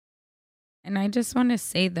And I just want to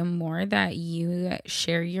say the more that you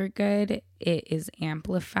share your good, it is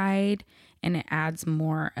amplified and it adds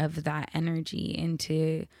more of that energy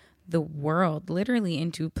into the world, literally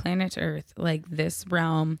into planet Earth, like this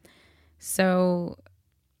realm. So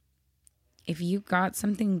if you got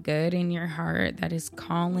something good in your heart that is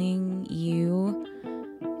calling you,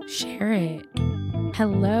 share it.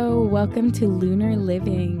 Hello, welcome to Lunar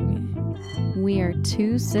Living. We are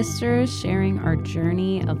two sisters sharing our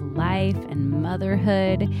journey of life and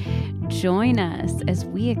motherhood. Join us as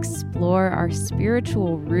we explore our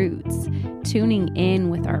spiritual roots, tuning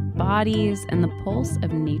in with our bodies and the pulse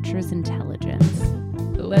of nature's intelligence.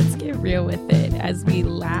 Let's get real with it as we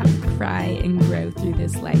laugh, cry, and grow through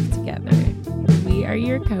this life together. We are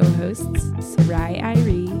your co-hosts, Sarai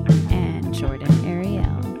Irie and Jordan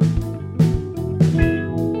Ariel.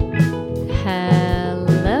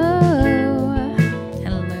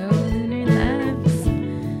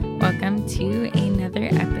 To another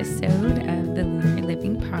episode of the Lunar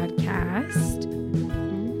Living Podcast.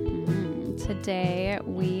 Today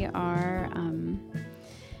we're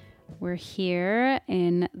here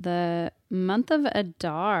in the month of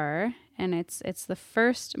Adar, and it's the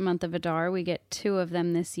first month of Adar. We get 2 of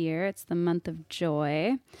them this year. It's the month of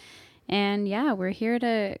joy, and yeah, we're here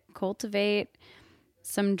to cultivate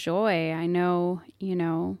some joy. I know,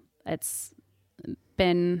 it's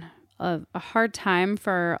been a hard time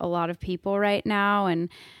for a lot of people right now, and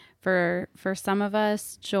for some of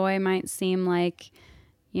us, joy might seem like,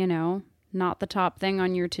 not the top thing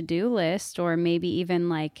on your to-do list, or maybe even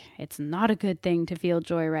like it's not a good thing to feel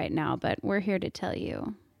joy right now. But we're here to tell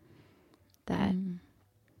you that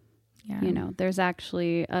there's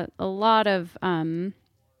actually a lot of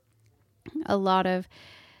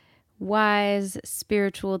wise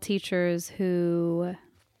spiritual teachers who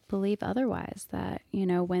believe otherwise, that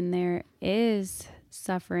when there is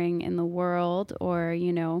suffering in the world, or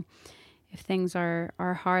if things are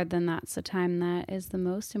hard, then that's the time that is the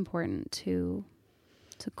most important to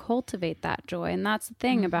cultivate that joy. And that's the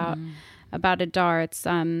thing about Adar. It's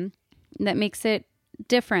that makes it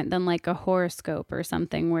different than like a horoscope or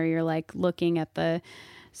something where you're like looking at the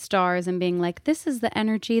stars and being like, this is the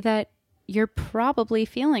energy that you're probably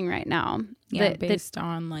feeling right now. Yeah, based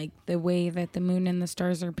on like the way that the moon and the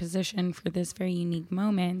stars are positioned for this very unique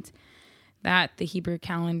moment, that the Hebrew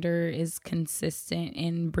calendar is consistent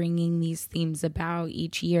in bringing these themes about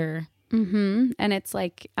each year. And it's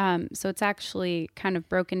like, so it's actually kind of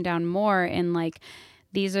broken down more in like,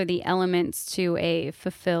 these are the elements to a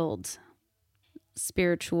fulfilled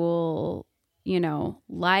spiritual,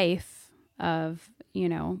 life of,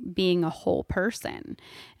 being a whole person.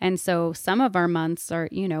 And so some of our months are,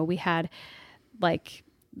 we had like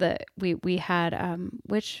we had,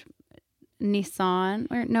 which Nissan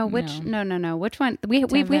or no, which, no, which one? We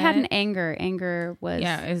had an anger was.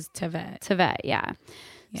 Yeah, it was Tevet. Tevet. Yeah.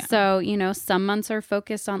 So, some months are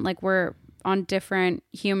focused on like, we're on different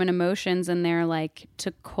human emotions, and they're like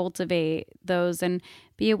to cultivate those and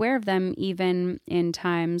be aware of them, even in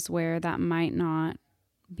times where that might not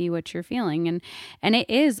be what you're feeling. And it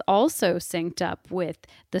is also synced up with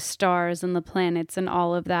the stars and the planets and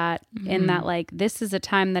all of that, in that like, this is a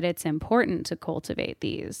time that it's important to cultivate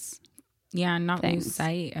these. Yeah, not things. lose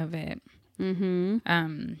sight of it.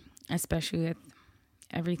 Especially with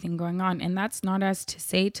everything going on. And that's not us to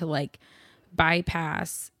say to like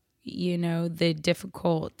bypass, the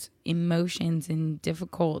difficult emotions and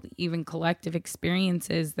difficult, even collective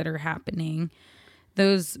experiences that are happening.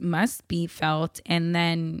 Those must be felt. And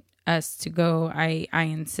then us to go, I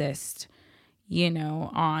insist,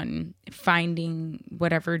 on finding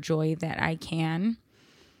whatever joy that I can.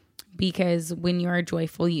 Because when you are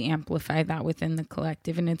joyful, you amplify that within the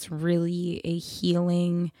collective. And it's really a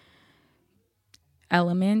healing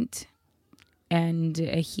element and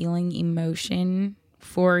a healing emotion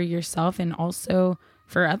for yourself and also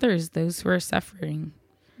for others, those who are suffering.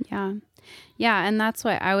 Yeah. Yeah. And that's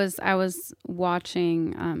what I was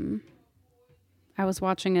watching. I was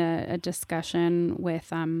watching a discussion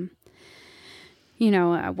with, one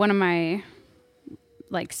of my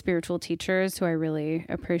like spiritual teachers who I really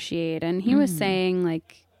appreciate. And he was saying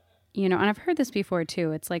like, and I've heard this before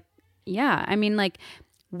too. It's like, yeah, I mean, like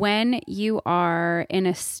when you are in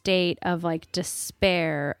a state of like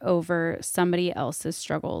despair over somebody else's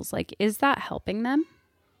struggles, like, is that helping them?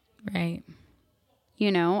 Right.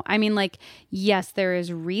 I mean, like, yes, there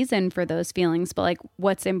is reason for those feelings, but like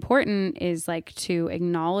what's important is like to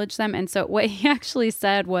acknowledge them. And so what he actually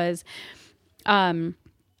said was,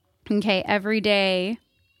 okay, every day,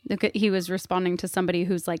 he was responding to somebody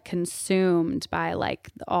who's like consumed by like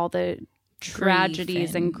all the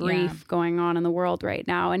tragedies and grief going on in the world right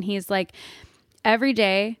now. And he's like, every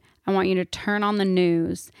day I want you to turn on the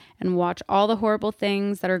news and watch all the horrible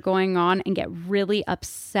things that are going on and get really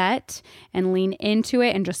upset and lean into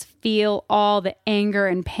it and just feel all the anger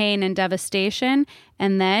and pain and devastation.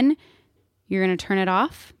 And then you're going to turn it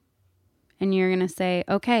off and you're going to say,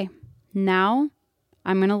 okay, now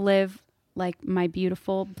I'm going to live like my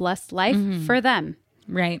beautiful, blessed life for them.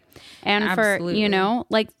 Right. And Absolutely. for, you know,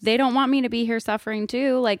 like they don't want me to be here suffering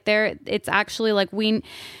too. Like it's actually like when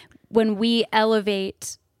we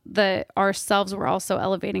elevate ourselves, we're also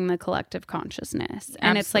elevating the collective consciousness.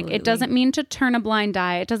 And it's like, it doesn't mean to turn a blind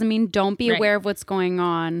eye. It doesn't mean don't be aware of what's going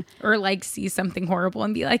on. Or like see something horrible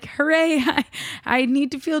and be like, hooray, I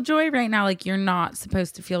need to feel joy right now. Like you're not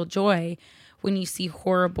supposed to feel joy when you see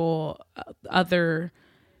horrible other,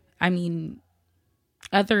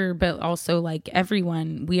 but also like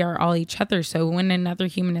everyone, we are all each other. So when another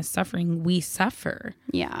human is suffering, we suffer.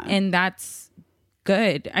 Yeah. And that's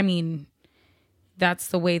good. I mean, that's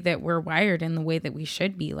the way that we're wired and the way that we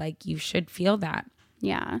should be. Like you should feel that.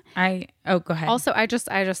 Yeah. Go ahead. Also, I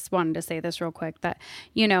just wanted to say this real quick that,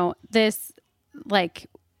 you know, this like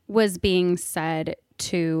was being said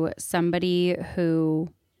to somebody who,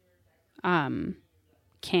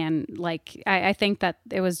 can like, I think that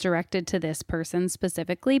it was directed to this person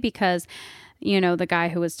specifically because, you know, the guy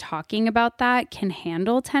who was talking about that can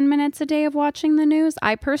handle 10 minutes a day of watching the news.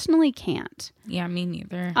 I personally can't. Yeah, me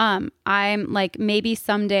neither. I'm like, maybe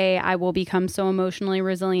someday I will become so emotionally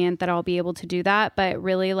resilient that I'll be able to do that. But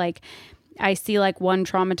really, like, I see like one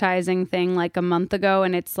traumatizing thing like a month ago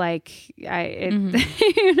and it's like,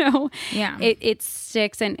 you know, it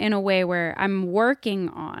sticks in a way where I'm working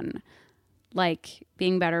on like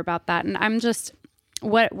being better about that. And I'm just,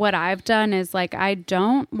 what I've done is like, I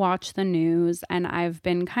don't watch the news and I've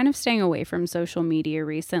been kind of staying away from social media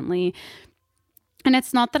recently. And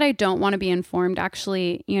it's not that I don't want to be informed.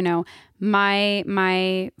 Actually, you know,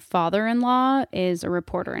 my father-in-law is a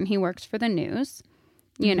reporter and he works for the news,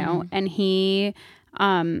 you know, and he's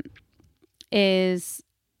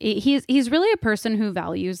really a person who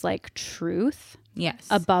values like truth. Yes.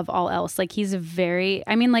 Above all else. Like he's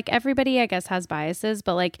like everybody I guess has biases,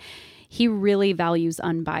 but like he really values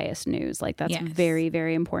unbiased news. Like that's very,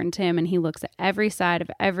 very important to him. And he looks at every side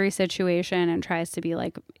of every situation and tries to be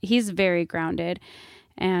like, he's very grounded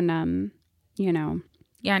and, you know.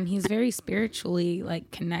 Yeah. And he's very spiritually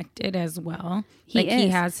like connected as well. He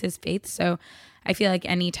has his faith. So I feel like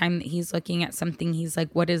anytime that he's looking at something, he's like,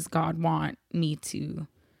 what does God want me to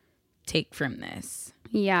take from this?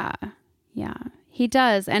 Yeah. Yeah, he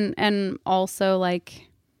does. And also like,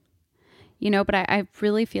 you know, but I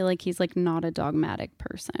really feel like he's like not a dogmatic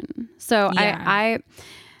person. So I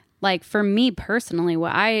like for me personally,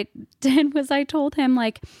 what I did was I told him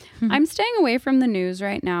like, I'm staying away from the news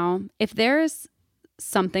right now. If there's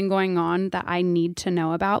something going on that I need to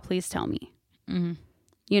know about, please tell me. Mm-hmm.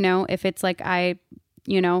 You know, if it's like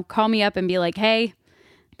call me up and be like, hey,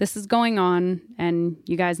 this is going on and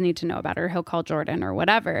you guys need to know about it, or he'll call Jordan or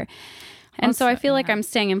whatever. And also, so I feel like I'm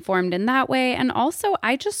staying informed in that way. And also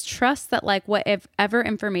I just trust that like whatever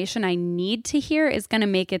information I need to hear is going to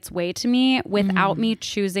make its way to me without me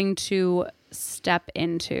choosing to step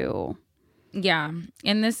into. Yeah.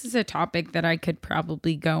 And this is a topic that I could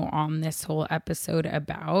probably go on this whole episode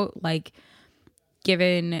about, like,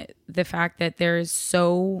 given the fact that there is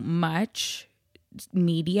so much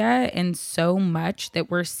media and so much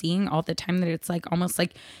that we're seeing all the time that it's like almost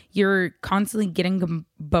like you're constantly getting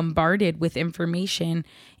bombarded with information,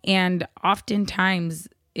 and oftentimes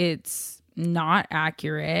it's not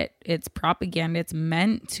accurate. It's propaganda. It's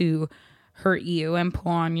meant to hurt you and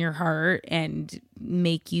pull on your heart and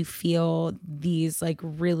make you feel these like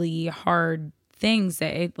really hard things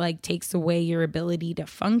that it like takes away your ability to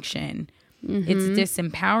function. It's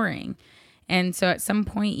disempowering. And so at some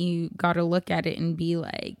point you got to look at it and be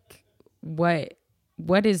like,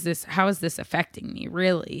 what is this? How is this affecting me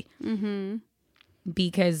really? Mm-hmm.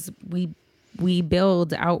 Because we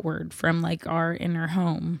build outward from like our inner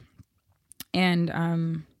home. And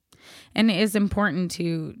it is important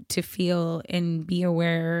to feel and be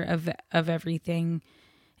aware of everything.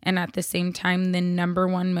 And at the same time, the number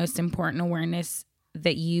one most important awareness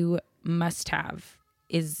that you must have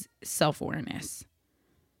is self-awareness.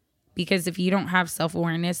 Because if you don't have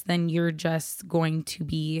self-awareness, then you're just going to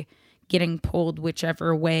be getting pulled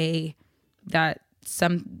whichever way that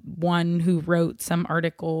someone who wrote some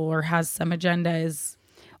article or has some agenda is.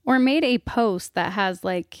 Or made a post that has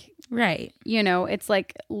like, right. You know, it's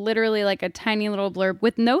like literally like a tiny little blurb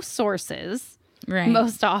with no sources. Right.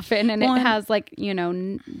 Most often. And it has like, you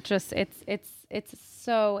know, just it's it's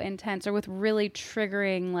so intense, or with really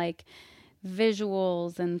triggering like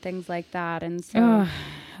visuals and things like that. And so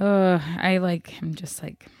I'm just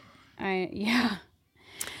like, yeah.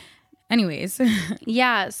 Anyways.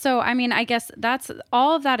 Yeah. So, I mean, I guess that's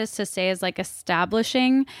all of that is to say is like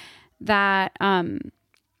establishing that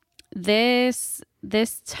this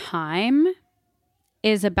time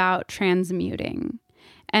is about transmuting.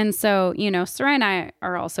 And so, you know, Sarai and I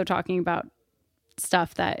are also talking about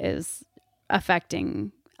stuff that is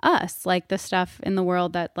affecting us, like the stuff in the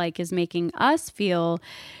world that like is making us feel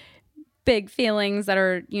big feelings that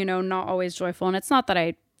are, you know, not always joyful. And it's not that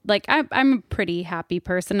I'm a pretty happy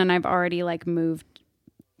person, and I've already like moved,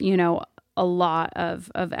 you know, a lot of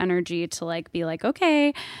energy to like be like,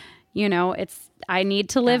 okay, you know, I need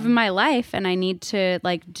to live my life, and I need to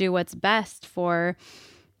like do what's best for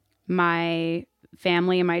my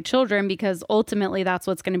family and my children, because ultimately that's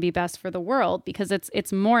what's going to be best for the world, because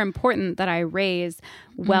it's more important that I raise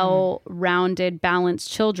well-rounded,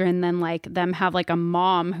 balanced children than like them have like a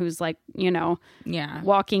mom who's like, you know,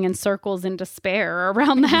 walking in circles in despair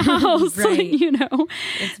around the house. Right. You know,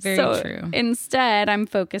 it's very true. Instead, I'm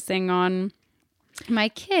focusing on my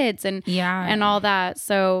kids and all that.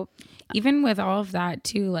 So even with all of that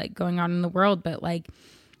too, like going on in the world, but like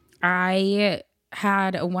I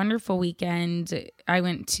had a wonderful weekend. I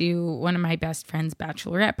went to one of my best friend's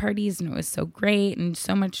bachelorette parties, and it was so great and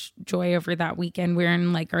so much joy over that weekend. We were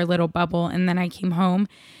in like our little bubble, and then I came home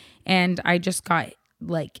and I just got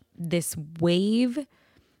like this wave.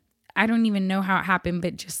 I don't even know how it happened,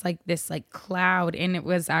 but just like this like cloud, and it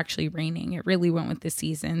was actually raining. It really went with the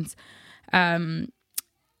seasons. And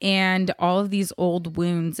all of these old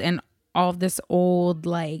wounds and all of this old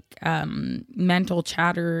like mental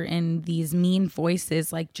chatter and these mean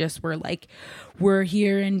voices like just were like, we're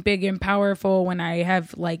here and big and powerful, when I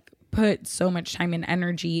have like put so much time and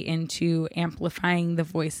energy into amplifying the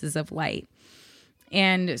voices of light.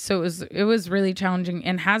 And so it was really challenging,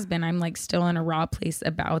 and has been. I'm like still in a raw place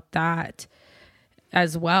about that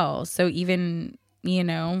as well. So even, you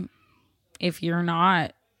know, if you're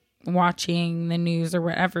not watching the news or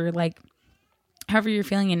whatever, like however you're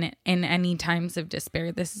feeling in any times of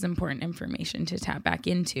despair, this is important information to tap back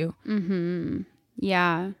into. Mm-hmm.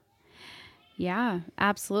 Yeah. Yeah,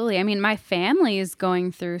 absolutely. I mean, my family is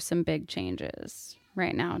going through some big changes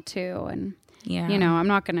right now too. And, you know, I'm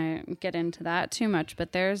not going to get into that too much,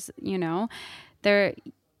 but there's, you know,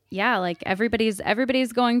 like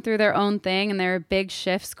everybody's going through their own thing, and there are big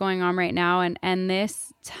shifts going on right now. And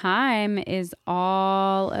this time is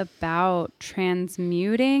all about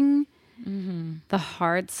transmuting the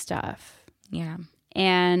hard stuff. Yeah.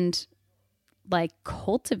 And like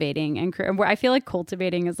cultivating, and I feel like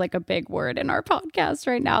cultivating is like a big word in our podcast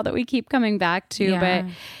right now that we keep coming back to. But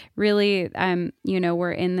really, you know,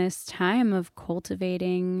 we're in this time of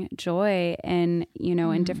cultivating joy, and, you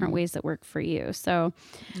know, in different ways that work for you. So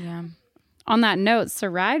on that note,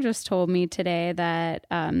 Sarai just told me today that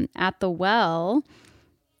At the Well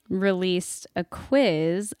released a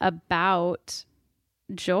quiz about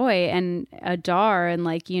joy and Adar, and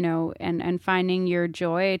like, you know, and finding your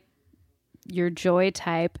joy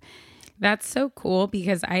type. That's so cool,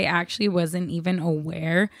 because I actually wasn't even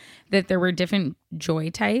aware that there were different joy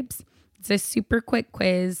types. It's a super quick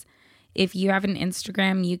quiz. If you have an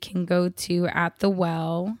Instagram, you can go to At the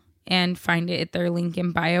Well and find it at their link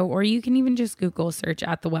in bio, or you can even just Google search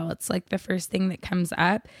At the Well. It's like the first thing that comes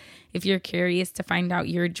up if you're curious to find out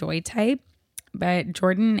your joy type. But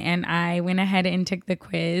Jordan and I went ahead and took the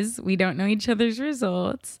quiz. We don't know each other's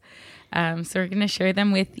results. So we're going to share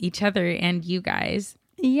them with each other and you guys.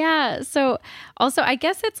 Yeah. So also, I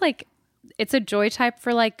guess it's like, it's a joy type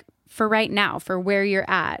for right now, for where you're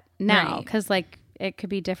at now. Right. 'Cause like it could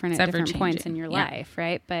be different at different points in your life.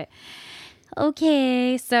 Right. But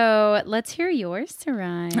okay. So let's hear yours,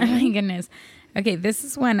 Sarai. Oh my goodness. Okay. This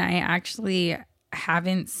is one I actually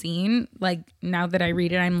haven't seen. Like now that I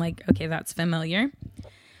read it, I'm like, okay, that's familiar.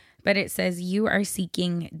 But it says, you are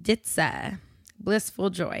seeking ditsa, blissful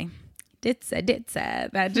joy.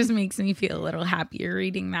 Ditsa. That just makes me feel a little happier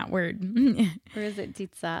reading that word. Or is it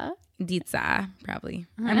ditsa? Ditsa, probably.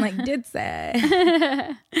 I'm like,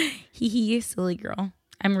 ditsa. Hee, silly girl.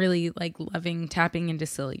 I'm really like loving tapping into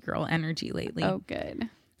silly girl energy lately. Oh, good.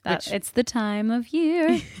 It's the time of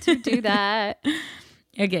year to do that.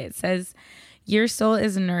 Okay, it says, your soul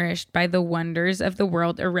is nourished by the wonders of the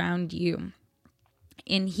world around you.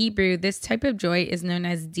 In Hebrew, this type of joy is known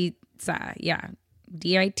as ditza. Yeah,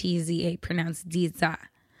 D-I-T-Z-A, pronounced ditza.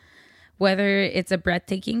 Whether it's a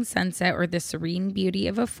breathtaking sunset or the serene beauty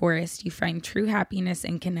of a forest, you find true happiness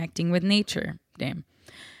in connecting with nature. Damn.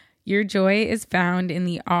 Your joy is found in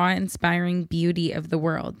the awe-inspiring beauty of the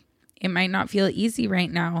world. It might not feel easy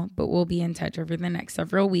right now, but we'll be in touch over the next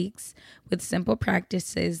several weeks with simple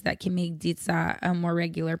practices that can make Ditsa a more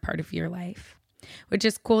regular part of your life. Which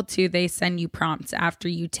is cool too. They send you prompts after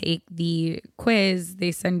you take the quiz.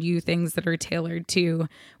 They send you things that are tailored to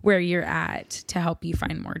where you're at to help you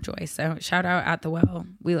find more joy. So shout out At the Well.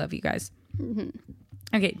 We love you guys. Mm-hmm.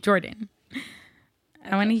 Okay, Jordan.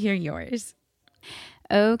 I want to hear yours.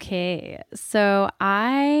 Okay, so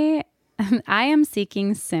I am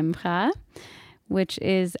seeking simcha, which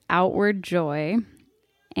is outward joy,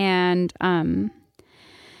 and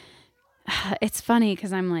it's funny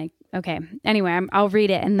because I'm like, okay. Anyway, I'll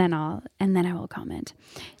read it and then I will comment.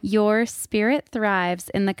 Your spirit thrives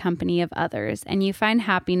in the company of others, and you find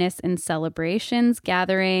happiness in celebrations,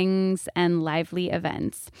 gatherings, and lively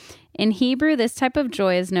events. In Hebrew, this type of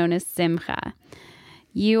joy is known as simcha.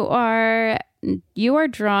 You are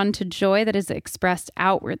drawn to joy that is expressed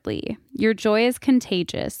outwardly. Your joy is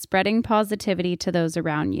contagious, spreading positivity to those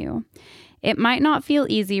around you. It might not feel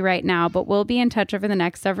easy right now, but we'll be in touch over the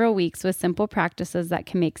next several weeks with simple practices that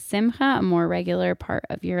can make simcha a more regular part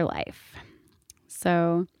of your life.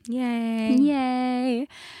 So, yay.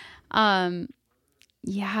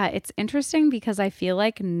 Yeah, it's interesting because I feel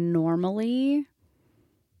like normally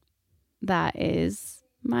that is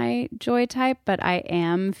my joy type, but I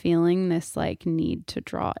am feeling this like need to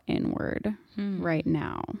draw inward right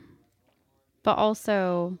now. But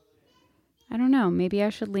also, I don't know, maybe I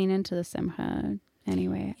should lean into the simcha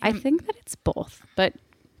anyway. I think that it's both, but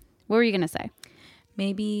what were you going to say?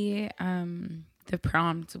 Maybe the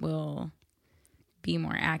prompt will be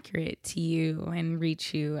more accurate to you and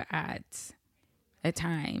reach you at a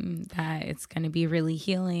time that it's going to be really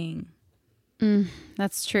healing.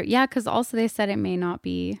 That's true. Yeah, because also they said it may not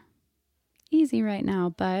be easy right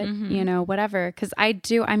now, but, you know, whatever. Because I'm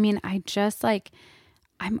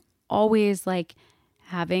always like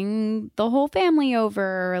having the whole family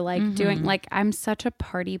over, or like doing, like, I'm such a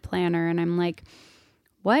party planner, and I'm like,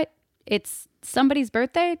 what? It's somebody's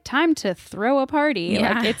birthday? Time to throw a party.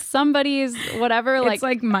 Yeah. Like, it's somebody's whatever. It's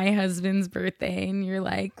like my husband's birthday, and you're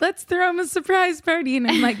like, let's throw him a surprise party. And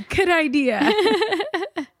I'm like, good idea.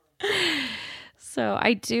 So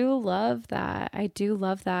I do love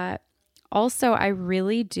that. Also, I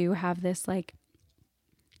really do have this like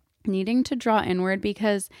needing to draw inward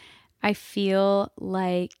because I feel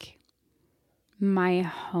like my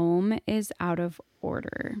home is out of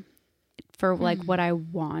order for like what I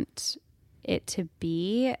want it to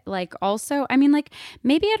be. Like, also, I mean, like,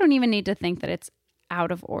 maybe I don't even need to think that it's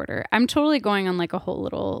out of order. I'm totally going on like a whole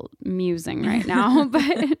little musing right now,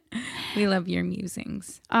 but we love your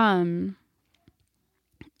musings.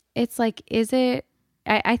 It's like,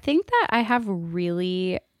 I think that I have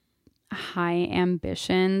really high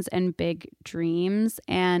ambitions and big dreams,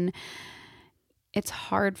 and it's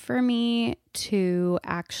hard for me to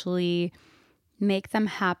actually make them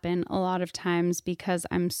happen a lot of times because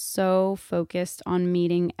I'm so focused on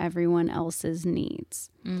meeting everyone else's needs.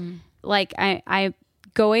 Like I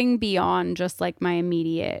going beyond just like my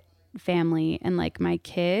immediate family and like my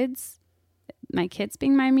kids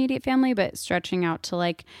being my immediate family, but stretching out to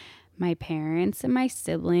like my parents and my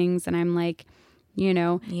siblings. And I'm like, you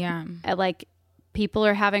know, like people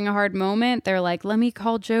are having a hard moment. They're like, let me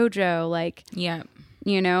call JoJo. Like,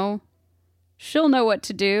 you know, she'll know what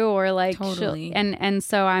to do, or like, totally. And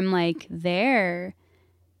so I'm like there,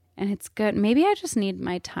 and it's good. Maybe I just need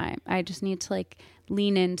my time. I just need to like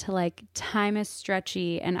lean into like time is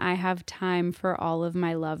stretchy, and I have time for all of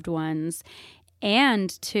my loved ones, and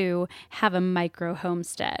to have a micro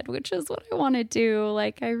homestead, which is what I want to do.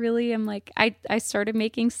 Like, I really am like, I started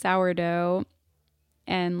making sourdough,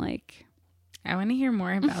 and like, I want to hear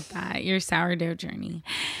more about that, your sourdough journey.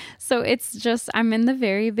 So it's just, I'm in the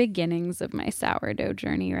very beginnings of my sourdough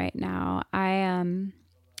journey right now.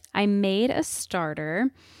 I made a starter,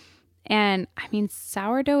 and I mean,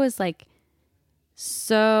 sourdough is like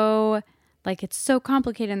so, like, it's so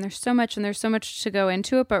complicated, and there's so much to go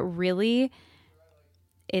into it, but really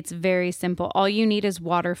it's very simple. All you need is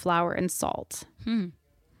water, flour, and salt.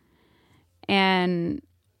 And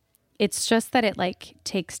it's just that it like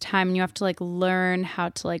takes time, and you have to like learn how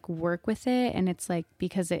to like work with it. And it's like,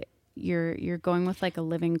 because you're going with like a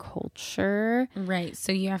living culture. Right.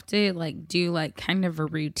 So you have to like do like kind of a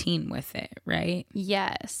routine with it, right?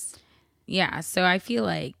 Yes. Yeah. So I feel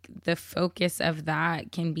like the focus of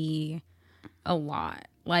that can be a lot.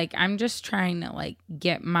 Like, I'm just trying to like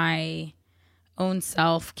get my own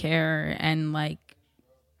self-care and like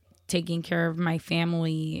taking care of my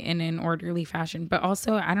family in an orderly fashion. But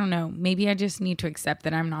also, I don't know, maybe I just need to accept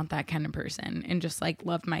that I'm not that kind of person and just like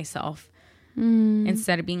love myself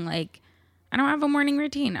instead of being like, I don't have a morning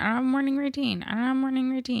routine. I don't have a morning routine. I don't have a morning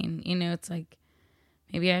routine. You know, it's like,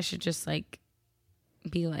 maybe I should just like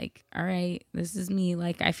be like, all right, this is me.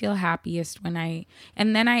 Like, I feel happiest when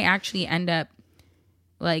and then I actually end up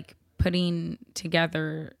like putting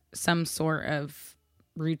together some sort of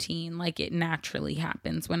routine. Like, it naturally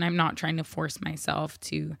happens when I'm not trying to force myself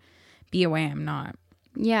to be a way I'm not.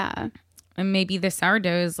 Yeah. And maybe the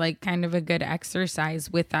sourdough is like kind of a good exercise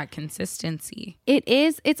with that consistency. It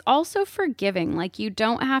is. It's also forgiving. Like, you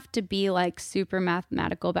don't have to be like super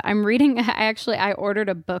mathematical, but I'm reading, I ordered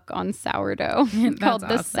a book on sourdough called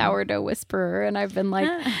The Sourdough Whisperer. And I've been like,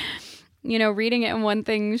 you know, reading it. And one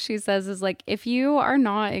thing she says is like, if you are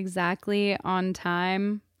not exactly on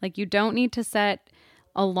time, like you don't need to set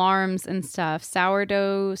alarms and stuff.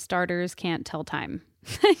 Sourdough starters can't tell time.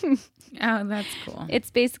 Oh, that's cool.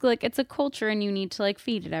 It's basically like, it's a culture and you need to like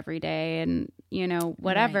feed it every day and, you know,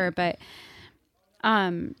 whatever. Right. But,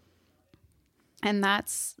 and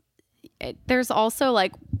that's, there's also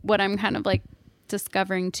like what I'm kind of like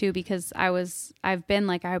discovering too, because I've been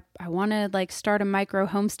like, I want to like start a micro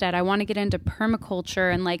homestead. I want to get into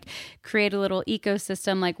permaculture and like create a little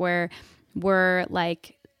ecosystem, like where we're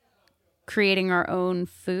like creating our own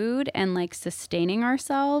food and like sustaining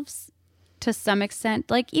ourselves to some extent,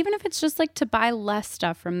 like even if it's just like to buy less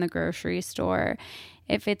stuff from the grocery store,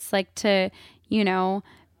 if it's like to, you know,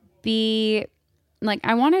 be like,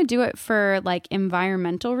 I want to do it for like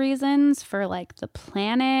environmental reasons, for like the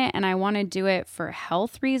planet, and I want to do it for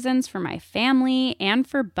health reasons, for my family, and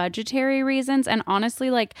for budgetary reasons. And honestly,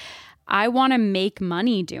 like I want to make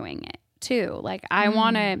money doing it too. Like I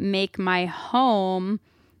want to make my home,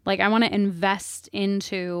 like I want to invest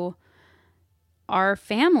into our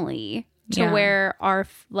family to where our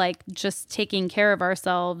like just taking care of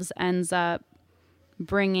ourselves ends up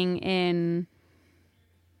bringing in,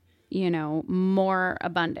 you know, more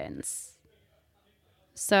abundance.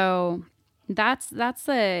 So that's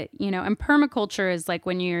the, you know, and permaculture is like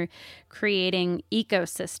when you're creating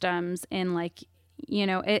ecosystems in like, you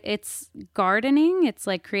know, it's gardening. It's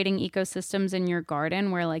like creating ecosystems in your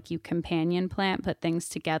garden where like you companion plant, put things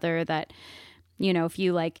together that, you know, if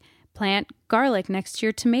you like plant garlic next to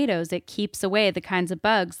your tomatoes, it keeps away the kinds of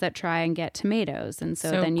bugs that try and get tomatoes. And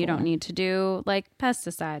so then you don't need to do like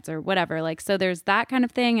pesticides or whatever. Like, so there's that kind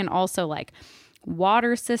of thing. And also like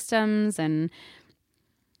water systems and,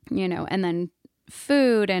 you know, and then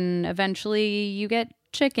food, and eventually you get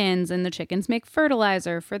chickens and the chickens make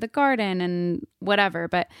fertilizer for the garden and whatever.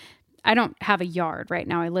 But I don't have a yard right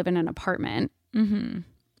now. I live in an apartment.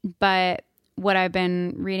 But what I've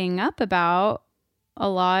been reading up about a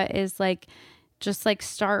lot is like, just like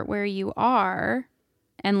start where you are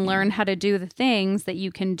and learn how to do the things that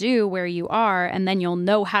you can do where you are. And then you'll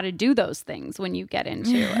know how to do those things when you get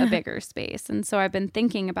into a bigger space. And so I've been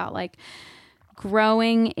thinking about like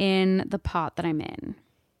growing in the pot that I'm in,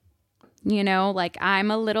 you know, like I'm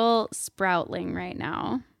a little sproutling right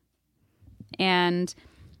now and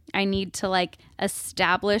I need to like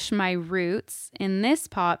establish my roots in this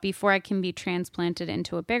pot before I can be transplanted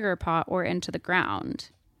into a bigger pot or into the ground.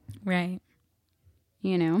 Right.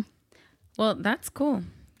 You know? Well, that's cool.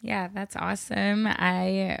 Yeah, that's awesome.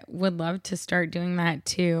 I would love to start doing that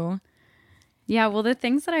too. Yeah, well, the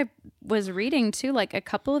things that I was reading too, like a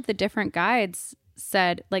couple of the different guides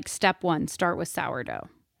said like step 1, start with sourdough.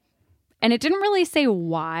 And it didn't really say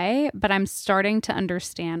why, but I'm starting to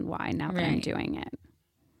understand why now that I'm doing it.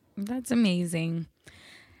 That's amazing.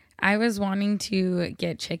 I was wanting to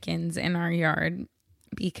get chickens in our yard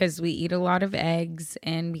because we eat a lot of eggs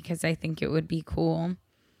and because I think it would be cool.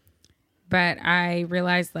 But I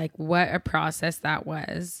realized like what a process that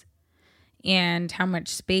was and how much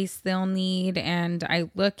space they'll need. And I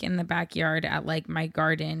look in the backyard at like my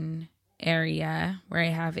garden area where I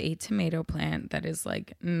have a tomato plant that is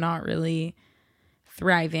like not really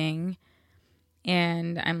thriving.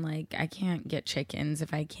 And I'm like, I can't get chickens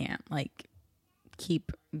if I can't like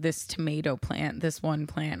keep this tomato plant, this one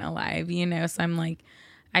plant alive, you know? So I'm like,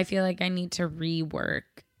 I feel like I need to rework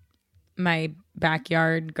my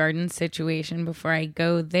backyard garden situation before I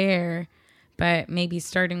go there. But maybe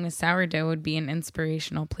starting with sourdough would be an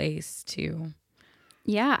inspirational place too.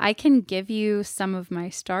 Yeah, I can give you some of my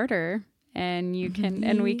starter and you can,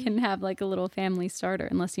 and we can have like a little family starter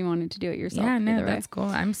unless you wanted to do it yourself. Yeah, no, that's cool.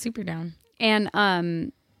 I'm super down.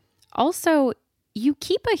 And also, you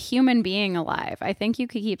keep a human being alive. I think you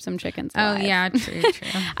could keep some chickens alive. Oh, yeah, true.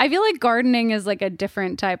 I feel like gardening is like a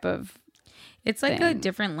different type of It's like a thing.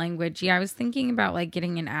 different language. Yeah, I was thinking about like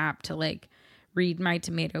getting an app to like read my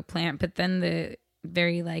tomato plant, but then the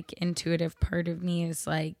very like intuitive part of me is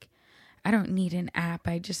like, I don't need an app.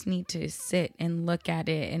 I just need to sit and look at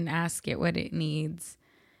it and ask it what it needs.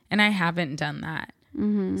 And I haven't done that.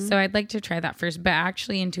 So I'd like to try that first. But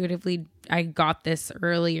actually, intuitively, I got this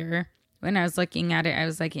earlier. When I was looking at it, I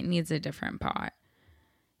was like, it needs a different pot.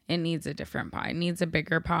 It needs a different pot. It needs a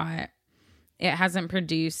bigger pot. It hasn't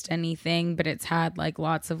produced anything, but it's had like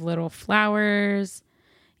lots of little flowers.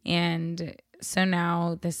 And so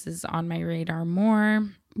now this is on my radar more.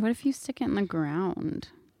 What if you stick it in the ground?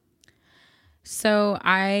 So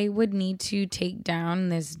I would need to take down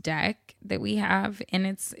this deck that we have, and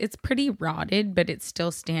it's pretty rotted, but it's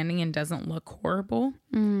still standing and doesn't look horrible.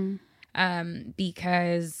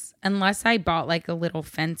 Because unless I bought like a little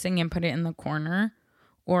fencing and put it in the corner,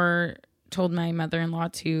 or told my mother-in-law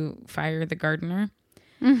to fire the gardener,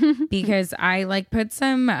 because I like put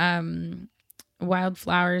some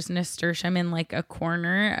wildflowers, nasturtium in like a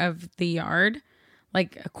corner of the yard,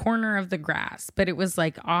 like a corner of the grass, but it was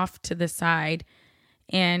like off to the side.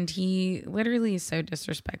 And he literally is so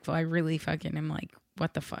disrespectful. I really fucking am like,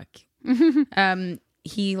 what the fuck?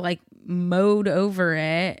 He like mowed over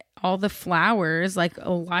it, all the flowers, like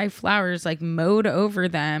live flowers, like mowed over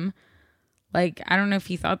them. Like, I don't know if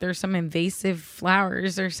he thought there were some invasive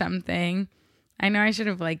flowers or something. I know I should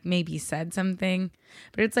have like maybe said something,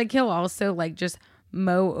 but it's like he'll also like just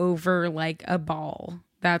mow over like a ball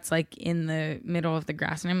that's like in the middle of the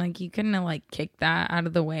grass. And I'm like, you couldn't have like kicked that out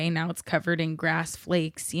of the way. Now it's covered in grass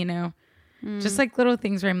flakes, you know? Just like little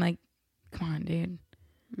things where I'm like, come on, dude.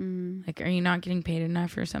 Like, are you not getting paid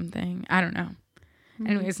enough or something? I don't know.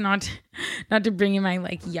 Anyways, not to bring in my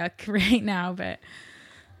like yuck right now, but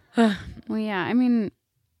Well, yeah, I mean,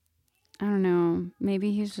 I don't know.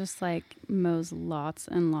 Maybe he's just like mows lots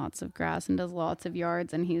and lots of grass and does lots of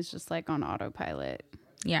yards, and he's just like on autopilot.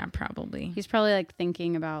 yeah, probably. He's probably like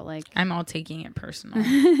thinking about like I'm all taking it personal.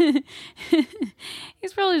 he's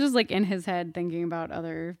probably just like in his head thinking about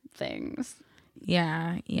other things.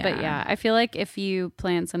 Yeah. But yeah, I feel like if you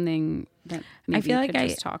plan something, that maybe I feel you like could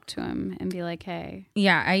just talk to him and be like, hey.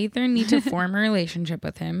 Yeah, I either need to form a relationship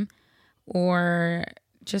with him or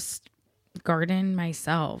just garden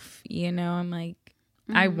myself. You know, I'm like,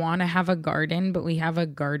 I want to have a garden, but we have a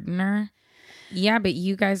gardener. Yeah, but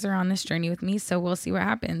you guys are on this journey with me, so we'll see what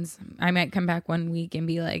happens. I might come back one week and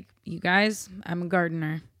be like, you guys, I'm a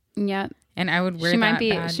gardener. Yeah. And I would wear that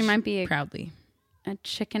badge she might be proudly. a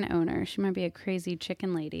chicken owner. She might be a crazy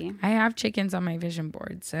chicken lady. I have chickens on my vision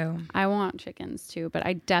board, so. I want chickens too, but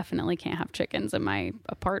I definitely can't have chickens in my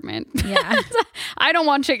apartment. Yeah. I don't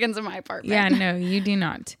want chickens in my apartment. Yeah, no, you do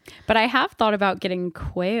not. But I have thought about getting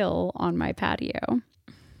quail on my patio.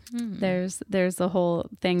 There's the whole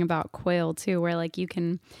thing about quail too, where like you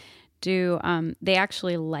can do, they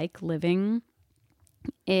actually like living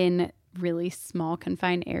in really small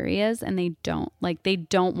confined areas, and they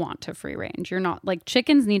don't want to free range. You're not like,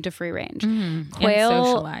 chickens need to free range. Quail, and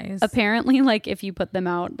socialize. apparently, like if you put them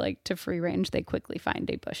out like to free range, they quickly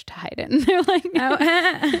find a bush to hide in. They're like,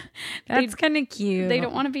 oh, that's kind of cute. they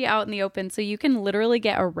don't want to be out in the open, so you can literally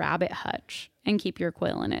get a rabbit hutch and keep your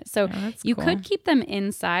quail in it. So you could keep them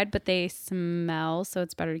inside, but they smell, so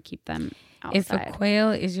it's better to keep them outside. If a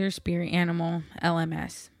quail is your spirit animal,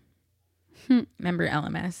 LMS. Remember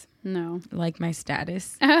LMS? No. Like my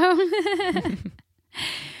status.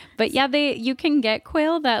 But yeah, you can get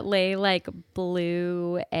quail that lay like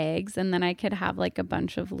blue eggs, and then I could have like a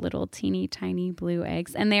bunch of little teeny tiny blue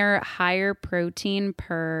eggs, and they're higher protein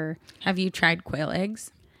per. Have you tried quail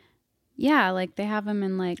eggs? Yeah, like they have them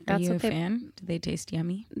in like. Are you a fan? Do they taste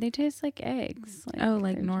yummy? They taste like eggs.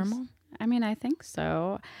 Like normal? I mean, I think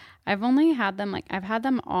so. I've only had them I've had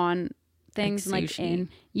them on things like in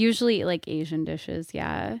usually like Asian dishes.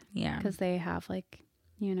 Yeah. Because they have like,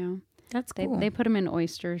 you know. That's cool. They put them in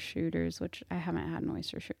oyster shooters, which I haven't had an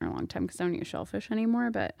oyster shooter in a long time because I don't eat shellfish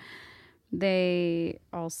anymore. But they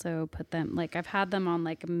also put them, like I've had them on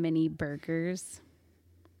like mini burgers,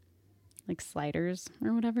 like sliders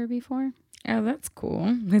or whatever before. Oh, that's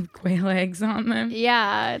cool. With quail eggs on them.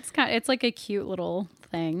 Yeah, it's like a cute little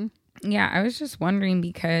thing. Yeah, I was just wondering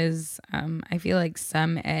because I feel like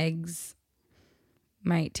some eggs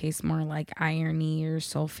might taste more like irony or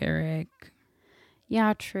sulfuric.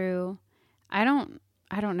 Yeah, true. I don't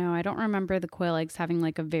know. I don't remember the quail eggs having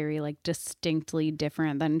like a very like distinctly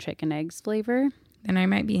different than chicken eggs flavor. Then I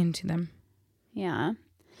might be into them. Yeah.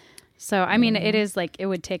 So, I mean, it is like, it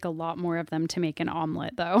would take a lot more of them to make an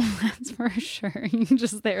omelet, though. That's for sure. You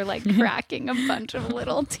just, they're like cracking a bunch of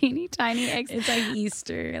little teeny tiny eggs. It's like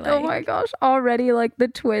Easter. Oh my gosh. Already, like the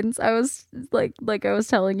twins, I was like I was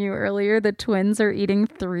telling you earlier, the twins are eating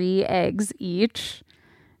 3 eggs each,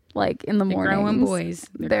 like in the morning. Growing boys.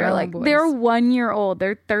 They're 1 year old.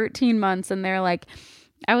 They're 13 months. And they're like,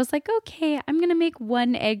 I was like, okay, I'm going to make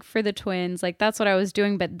 1 egg for the twins. Like, that's what I was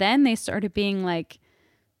doing. But then they started being like,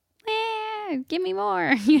 give me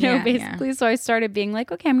more, basically. Yeah. So I started being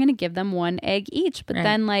like, okay, I'm going to give them 1 egg each. But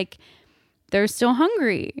then like, they're still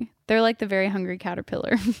hungry. They're like the very hungry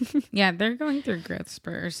caterpillar. Yeah, they're going through growth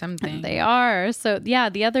spurt or something. They are. So yeah,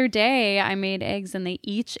 the other day I made eggs and they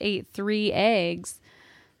each ate 3 eggs.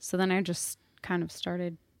 So then I just kind of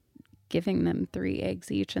started giving them 3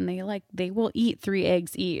 eggs each, and they will eat 3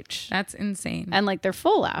 eggs each. That's insane. And like they're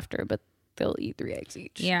full after, but they'll eat 3 eggs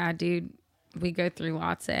each. Yeah, dude. We go through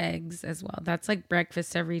lots of eggs as well. That's like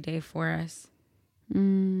breakfast every day for us.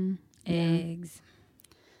 Eggs.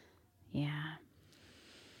 Yeah.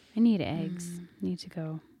 I need eggs. Need to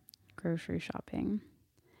go grocery shopping.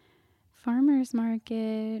 Farmer's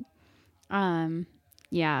market.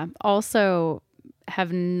 Yeah. Also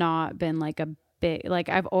have not been like a big, like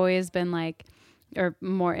I've always been like, or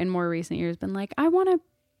more in more recent years been like, I want to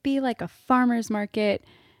be like a farmer's market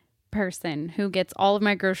person who gets all of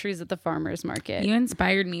my groceries at the farmer's market. You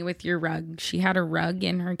inspired me with your rug. She had a rug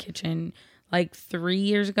in her kitchen like 4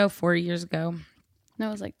 years ago. No,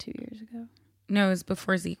 it was like 2 years ago. No, it was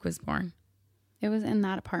before Zeke was born. It was in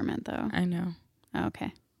that apartment though. I know. Oh,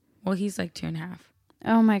 okay. Well, he's like 2.5.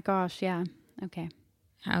 Oh my gosh. Yeah. Okay.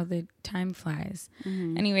 How the time flies.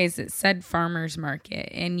 Anyways, it said farmer's market,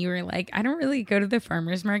 and you were like, I don't really go to the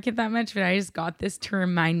farmer's market that much, but I just got this to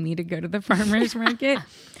remind me to go to the farmer's market.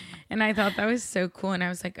 And I thought that was so cool. And I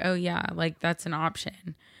was like, oh yeah, like that's an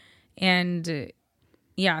option. And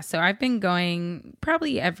yeah, so I've been going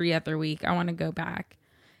probably every other week. I want to go back,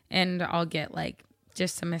 and I'll get like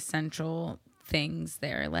just some essential things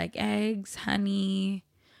there, like eggs, honey,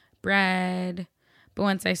 bread. But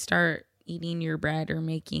once I start eating your bread or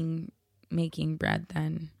making bread,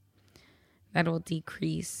 then that'll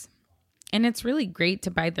decrease. And it's really great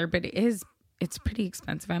to buy there, but it's pretty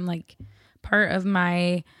expensive. I'm like, part of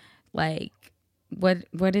my like, what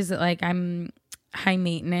is it, like I'm high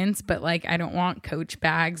maintenance, but like I don't want Coach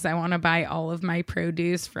bags. I want to buy all of my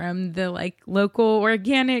produce from the like local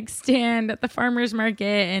organic stand at the farmer's market,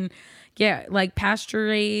 and get like pasture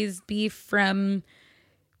raised beef from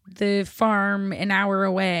the farm an hour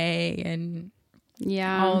away, and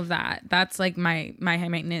all of that. That's like my high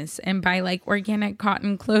maintenance. And buy like organic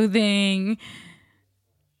cotton clothing.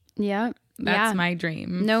 Yeah. That's my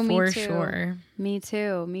dream. No, for me too. sure. Me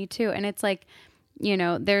too. And it's like,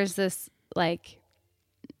 there's this like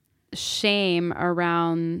shame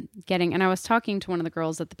around getting, and I was talking to one of the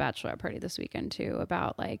girls at the bachelorette party this weekend too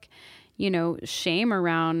about like, shame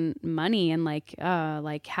around money, and like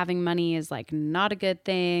having money is like not a good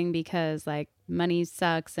thing because like money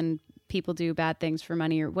sucks and people do bad things for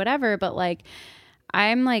money or whatever. But like,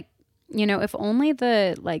 I'm like, if only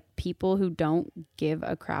the like people who don't give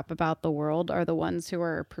a crap about the world are the ones who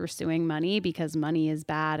are pursuing money because money is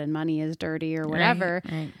bad and money is dirty or whatever,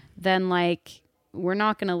 right. Then like, we're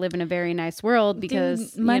not going to live in a very nice world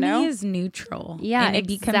because money is neutral. Yeah, and it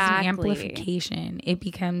becomes an amplification. It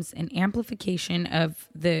becomes an amplification of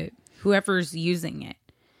the whoever's using it.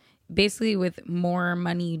 Basically, with more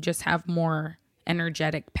money, you just have more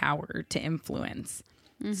energetic power to influence.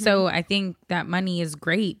 So I think that money is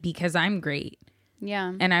great because I'm great.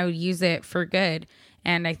 Yeah. And I would use it for good.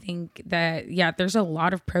 And I think that, there's a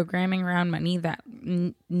lot of programming around money that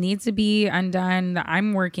needs to be undone, that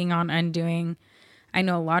I'm working on undoing. I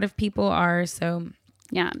know a lot of people are. So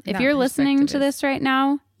yeah, if you're listening to this right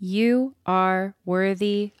now, you are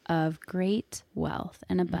worthy of great wealth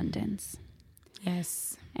and abundance.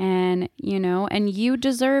 Yes. And, and you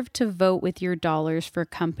deserve to vote with your dollars for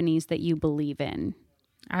companies that you believe in.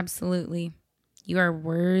 Absolutely. You are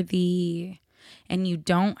worthy, and you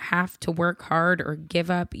don't have to work hard or give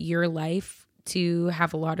up your life to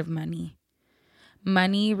have a lot of money.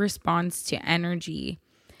 Money responds to energy.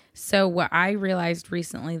 So what I realized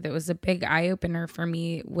recently that was a big eye-opener for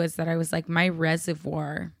me was that I was like, my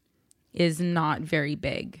reservoir is not very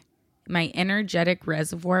big. My energetic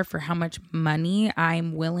reservoir for how much money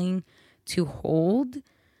I'm willing to hold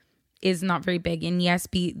is not very big. And yes,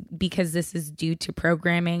 because this is due to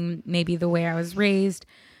programming, maybe the way I was raised,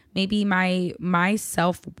 maybe my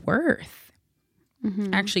self-worth,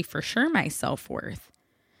 actually for sure my self-worth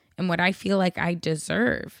and what I feel like I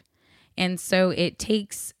deserve. And so it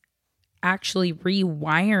takes actually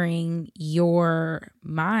rewiring your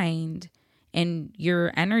mind and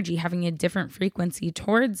your energy, having a different frequency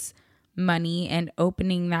towards money and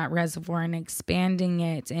opening that reservoir and expanding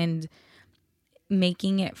it and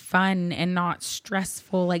making it fun and not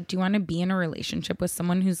stressful. Like, do you want to be in a relationship with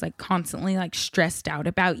someone who's like constantly like stressed out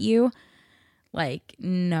about you? Like,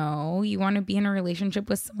 no, you want to be in a relationship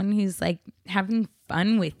with someone who's like having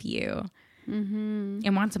fun with you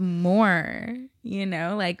and wants more, you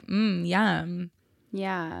know, like, yum.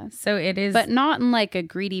 Yeah. So it is. But not in like a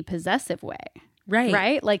greedy, possessive way. Right.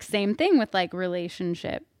 Right? Like same thing with like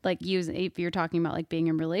relationship. Like if you're talking about like being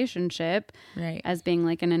in relationship Right. as being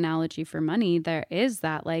like an analogy for money, there is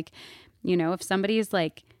that like, you know, if somebody is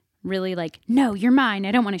like really like, no, you're mine,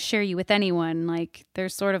 I don't want to share you with anyone. Like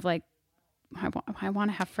there's sort of like, I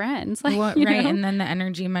want to have friends. Like, Well, you right. know? And then the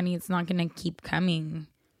energy money, it's not going to keep coming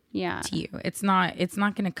to you. It's not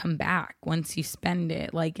going to come back once you spend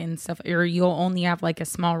it, like, and stuff, or you'll only have like a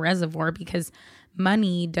small reservoir because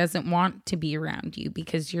money doesn't want to be around you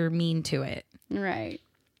because you're mean to it. Right.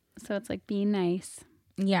 So it's like, be nice.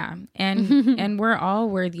 Yeah. And and we're all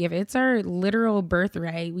worthy of it. It's our literal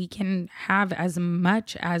birthright. We can have as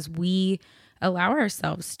much as we allow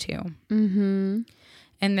ourselves to.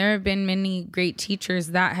 And there have been many great teachers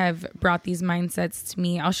that have brought these mindsets to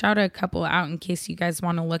me. I'll shout a couple out in case you guys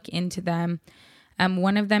want to look into them.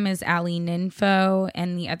 One of them is Ali Ninfo,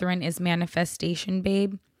 and the other one is Manifestation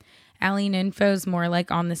Babe. Ali Ninfo is more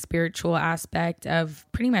like on the spiritual aspect of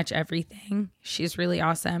pretty much everything. She's really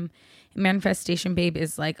awesome. Manifestation Babe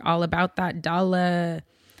is like all about that Dala.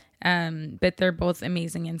 But they're both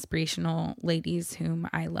amazing, inspirational ladies whom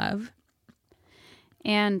I love.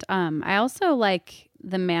 And I also like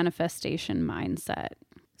the manifestation mindset.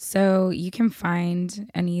 So you can find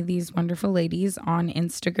any of these wonderful ladies on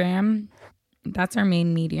Instagram. That's our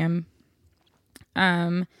main medium.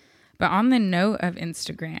 But on the note of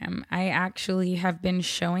Instagram, I actually have been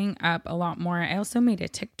showing up a lot more. I also made a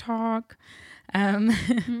TikTok,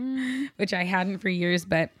 which I hadn't for years,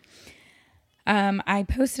 but I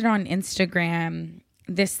posted on Instagram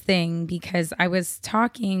this thing because I was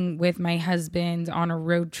talking with my husband on a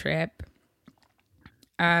road trip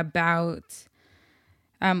about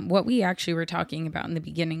what we actually were talking about in the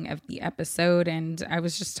beginning of the episode. And I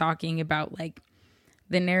was just talking about like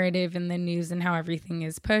the narrative and the news and how everything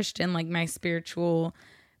is pushed and like my spiritual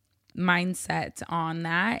mindset on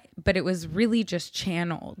that. But it was really just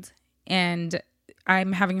channeled. And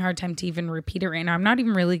I'm having a hard time to even repeat it right now. I'm not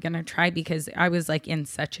even really going to try because I was like in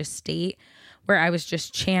such a state where I was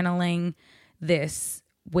just channeling this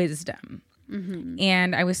wisdom.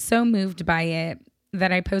 And I was so moved by it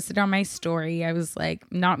that I posted on my story. I was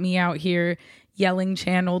like, not me out here yelling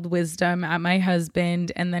channeled wisdom at my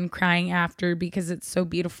husband and then crying after because it's so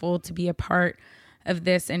beautiful to be a part of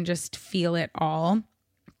this and just feel it all.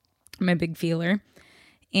 I'm a big feeler.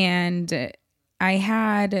 And I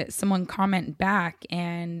had someone comment back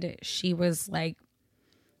and she was like,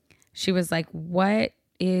 what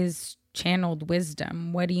is channeled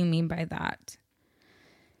wisdom? What do you mean by that?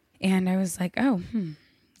 And I was like, oh,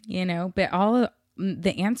 you know, but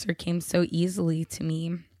the answer came so easily to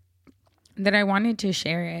me that I wanted to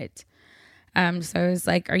share it. So I was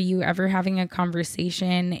like, are you ever having a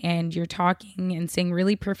conversation and you're talking and saying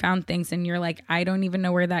really profound things and you're like, I don't even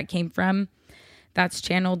know where that came from? That's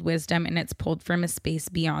channeled wisdom and it's pulled from a space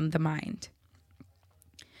beyond the mind.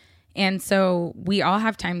 And so we all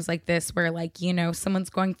have times like this where like, you know, someone's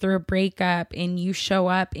going through a breakup and you show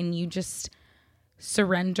up and you just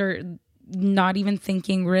surrender, not even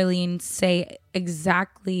thinking really, and say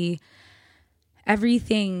exactly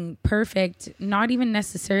everything perfect, not even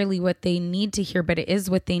necessarily what they need to hear, but it is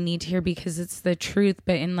what they need to hear because it's the truth,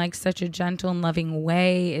 but in like such a gentle and loving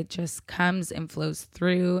way. It just comes and flows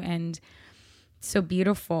through and so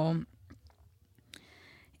beautiful.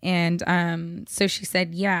 And so she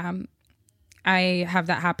said, yeah, I have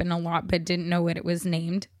that happen a lot, but didn't know what it was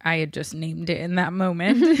named. I had just named it in that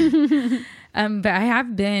moment. But I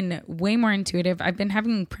have been way more intuitive. I've been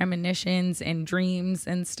having premonitions and dreams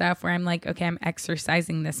and stuff where I'm like, okay, I'm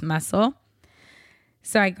exercising this muscle.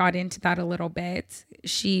 So I got into that a little bit.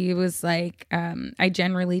 She was like, I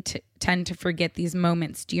generally tend to forget these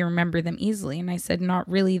moments. Do you remember them easily? And I said, not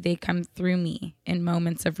really. They come through me in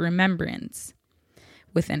moments of remembrance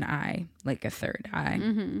with an eye, like a third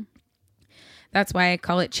eye. That's why I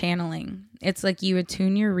call it channeling. It's like you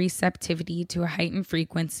attune your receptivity to a heightened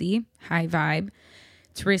frequency, high vibe,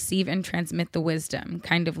 to receive and transmit the wisdom,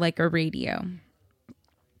 kind of like a radio.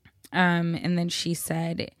 And then she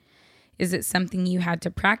said, is it something you had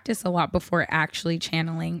to practice a lot before actually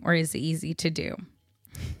channeling, or is it easy to do?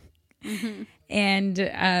 And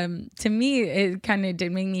to me, it kind of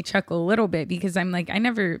did make me chuckle a little bit because I'm like, I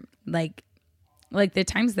never like the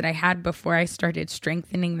times that I had before I started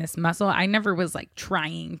strengthening this muscle, I never was like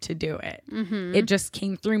trying to do it. It just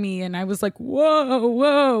came through me and I was like,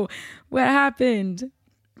 whoa, what happened?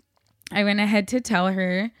 I went ahead to tell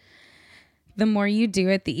her, the more you do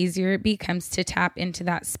it, the easier it becomes to tap into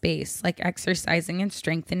that space, like exercising and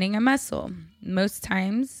strengthening a muscle. Most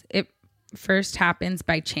times it first happens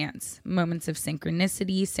by chance, moments of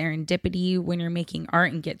synchronicity, serendipity, when you're making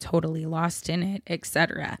art and get totally lost in it,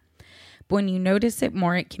 etc. But when you notice it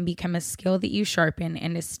more, it can become a skill that you sharpen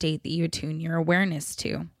and a state that you attune your awareness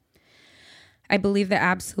to. I believe that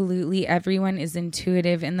absolutely everyone is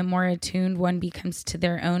intuitive, and the more attuned one becomes to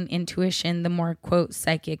their own intuition, the more, quote,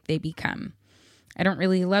 psychic they become. I don't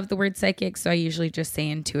really love the word psychic, so I usually just say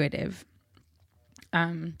intuitive.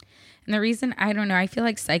 And the reason, I don't know, I feel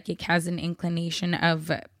like psychic has an inclination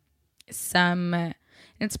of some,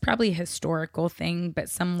 it's probably a historical thing, but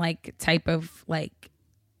some like type of like,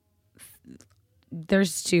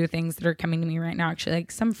 there's two things that are coming to me right now, actually,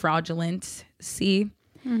 like some fraudulency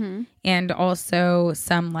and also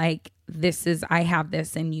some like, I have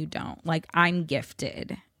this and you don't, like I'm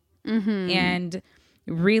gifted. And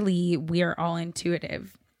really, we are all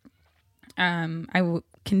intuitive.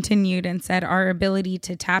 Continued and said, our ability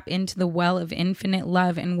to tap into the well of infinite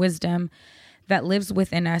love and wisdom that lives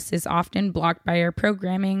within us is often blocked by our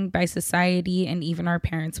programming, by society, and even our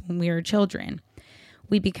parents when we are children.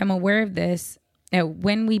 We become aware of this.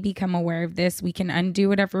 When we become aware of this, we can undo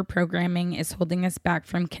whatever programming is holding us back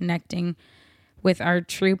from connecting with our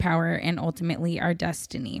true power and ultimately our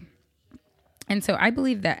destiny. And so I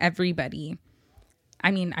believe that everybody,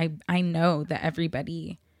 I know that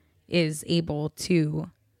everybody is able to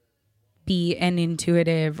be an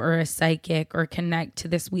intuitive or a psychic or connect to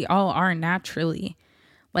this. We all are naturally.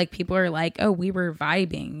 Like people are like, oh, we were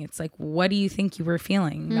vibing. It's like, what do you think you were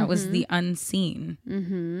feeling? That was the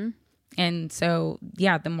unseen. And so,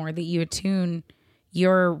 yeah, the more that you attune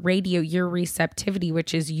your your receptivity,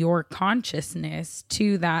 which is your consciousness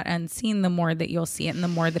to that unseen, the more that you'll see it and the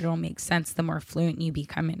more that it'll make sense, the more fluent you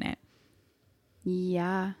become in it.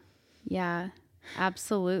 Yeah,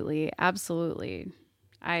 absolutely.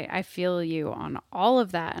 I feel you on all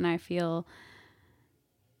of that. And I feel,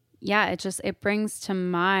 it brings to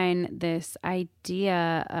mind this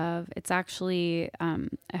idea of, it's actually a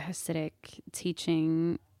Hasidic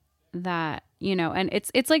teaching that, and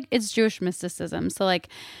it's Jewish mysticism. So like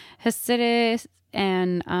Hasidus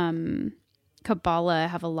and Kabbalah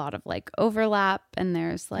have a lot of like overlap, and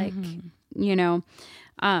there's like,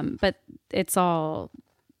 but it's all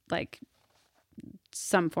like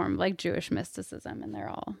some form of like Jewish mysticism, and they're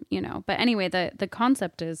all, but anyway, the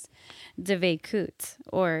concept is devekut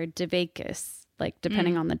or devekus, like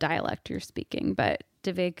depending on the dialect you're speaking, but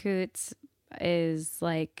devekut is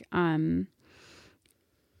like,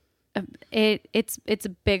 it's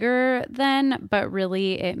bigger than, but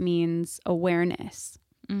really it means awareness.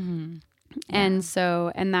 And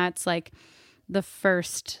so, and that's like the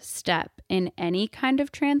first step in any kind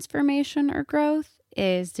of transformation or growth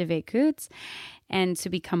is devekut, and to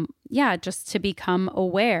become, just to become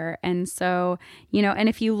aware. And so, and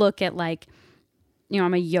if you look at like,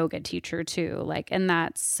 I'm a yoga teacher too, like, and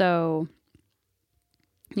that's so,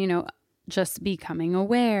 just becoming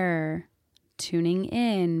aware, tuning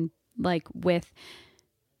in, like with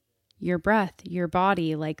your breath, your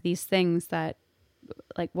body, like these things that,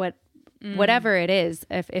 like whatever it is,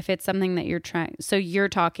 if it's something that you're trying, so you're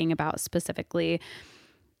talking about specifically,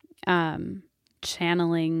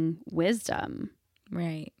 channeling wisdom.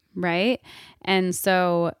 Right. And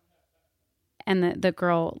so, and the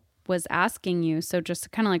girl was asking you, so just to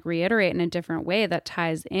kind of like reiterate in a different way that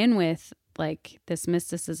ties in with like this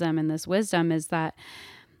mysticism and this wisdom, is that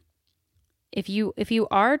if you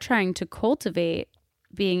are trying to cultivate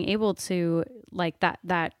being able to like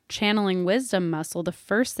that channeling wisdom muscle, the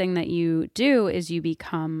first thing that you do is you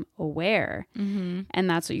become aware. And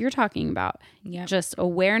that's what you're talking about. Just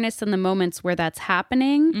awareness in the moments where that's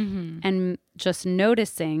happening, and just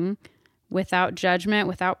noticing without judgment,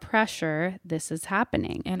 without pressure, this is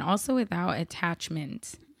happening. And also without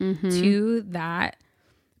attachment to that,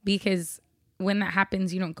 because when that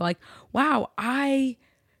happens, you don't go like, wow, I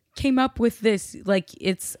came up with this. Like,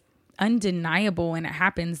 it's undeniable when it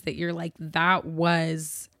happens that you're like, that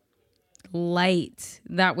was light,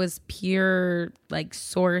 that was pure like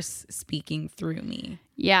source speaking through me.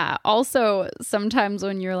 Also, sometimes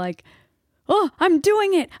when you're like, oh, I'm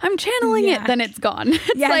doing it, I'm channeling it, then it's gone.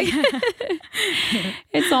 It's like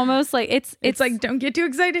it's almost like it's like, don't get too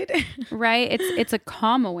excited. Right? It's a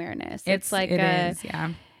calm awareness. It's like it is.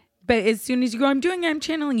 but as soon as you go, I'm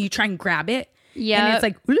channeling, you try and grab it. Yeah. And it's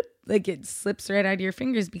like, whoop, like it slips right out of your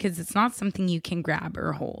fingers because it's not something you can grab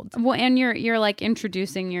or hold. Well, and you're like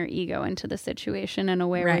introducing your ego into the situation in a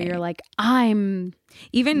way where Right. you're like, I'm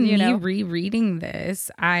Even you me know? rereading this,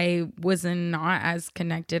 I was not as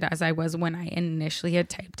connected as I was when I initially had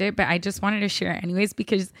typed it, but I just wanted to share it anyways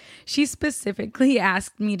because she specifically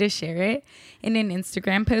asked me to share it in an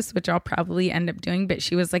Instagram post, which I'll probably end up doing. But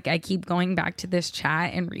she was like, I keep going back to this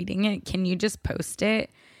chat and reading it. Can you just post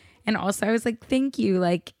it? And also I was like, thank you.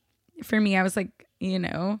 Like for me, I was like, you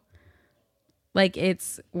know, like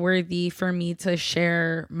it's worthy for me to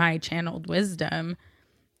share my channeled wisdom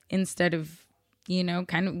instead of, you know,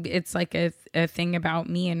 kind of, it's like a thing about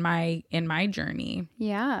me in my journey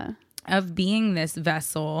Yeah. of being this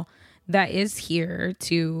vessel that is here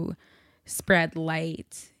to spread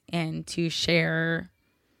light and to share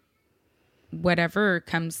whatever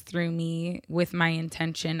comes through me with my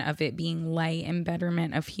intention of it being light and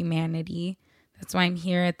betterment of humanity. That's why I'm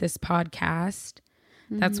here at this podcast.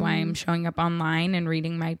 That's why I'm showing up online and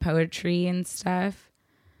reading my poetry and stuff.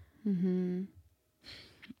 And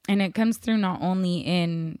it comes through not only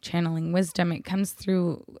in channeling wisdom, it comes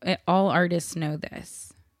through, all artists know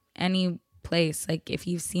this. Any place, like if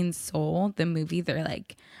you've seen Soul, the movie, they're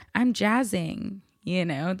like, I'm jazzing, you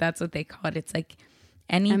know, that's what they call it. It's like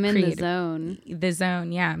any I'm in creative, the zone. The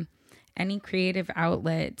zone, yeah. Any creative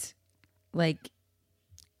outlet, like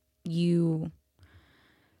you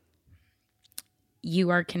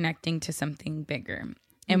are connecting to something bigger.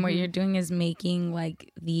 And what you're doing is making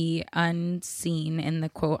like the unseen and the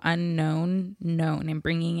quote unknown known and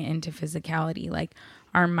bringing it into physicality. Like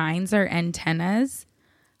our minds are antennas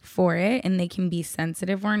for it and they can be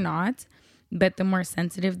sensitive or not. But the more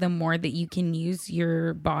sensitive, the more that you can use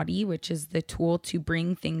your body, which is the tool to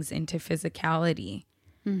bring things into physicality.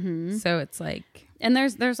 So it's like... And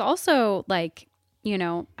there's also like, you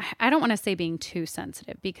know, I don't want to say being too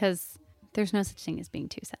sensitive because there's no such thing as being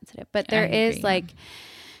too sensitive. But there is like...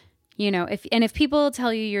 You know, if people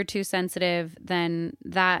tell you you're too sensitive, then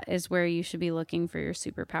that is where you should be looking for your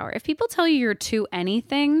superpower. If people tell you you're too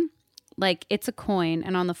anything, like it's a coin.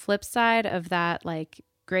 And on the flip side of that, like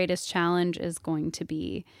greatest challenge is going to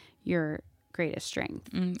be your greatest strength.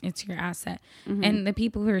 It's your asset. And the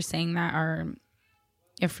people who are saying that are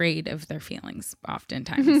afraid of their feelings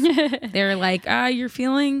oftentimes. They're like, you're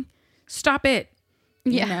feeling, stop it.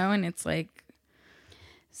 You know, and it's like.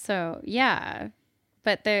 So, yeah.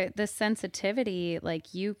 But the sensitivity,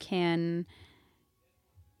 like you can,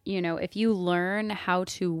 you know, if you learn how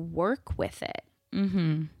to work with it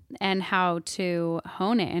and how to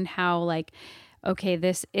hone it and how like, okay,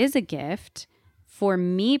 this is a gift for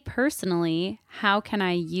me personally. How can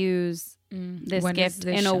I use this gift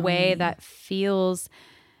in a way that feels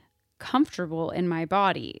comfortable in my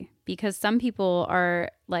body? Because some people are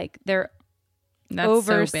like, they're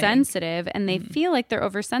oversensitive and they feel like they're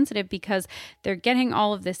oversensitive because they're getting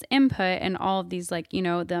all of this input and all of these like, you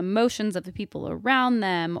know, the emotions of the people around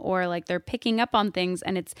them, or like they're picking up on things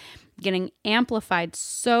and it's getting amplified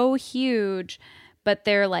so huge, but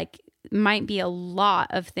they're like might be a lot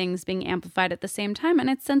of things being amplified at the same time and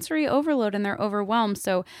it's sensory overload and they're overwhelmed.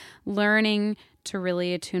 So learning to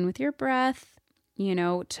really attune with your breath, you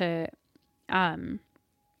know, to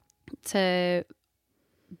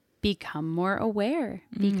become more aware,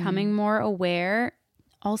 becoming more aware,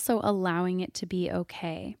 also allowing it to be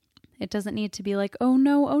okay. It doesn't need to be like, oh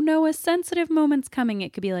no, a sensitive moment's coming.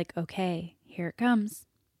 It could be like, okay, here it comes.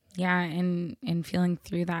 Yeah. And feeling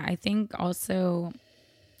through that. I think also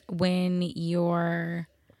when your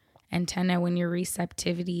antenna, when your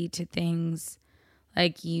receptivity to things,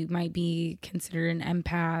 like you might be considered an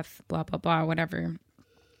empath, blah, blah, blah, whatever.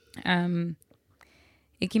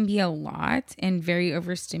 It can be a lot and very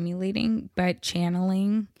overstimulating, but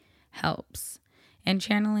channeling helps. And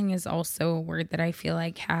channeling is also a word that I feel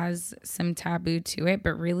like has some taboo to it,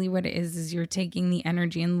 but really what it is you're taking the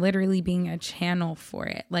energy and literally being a channel for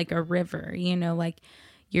it, like a river, you know, like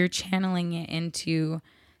you're channeling it into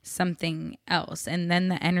something else. And then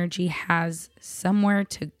the energy has somewhere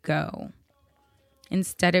to go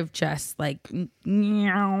instead of just like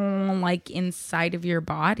inside of your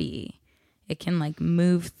body. It can like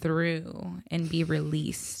move through and be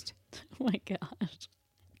released. Oh my gosh.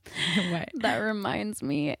 What? That reminds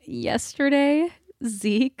me, yesterday,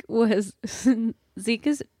 Zeke is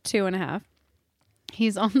 2.5.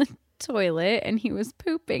 He's on the toilet and he was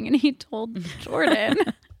pooping and he told Jordan,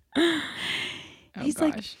 he's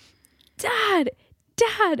like, Dad,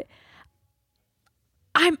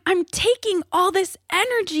 I'm taking all this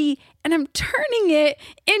energy and I'm turning it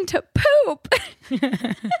into poop.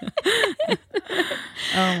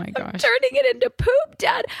 Oh my gosh. I'm turning it into poop,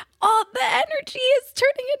 Dad. All the energy is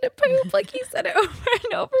turning into poop. Like, he said it over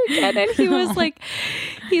and over again. And he was like,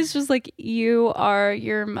 he's just like, you are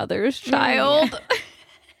your mother's child.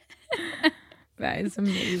 That is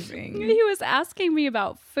amazing. He was asking me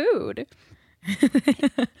about food.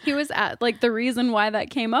 He was the reason why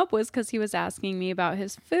that came up was because he was asking me about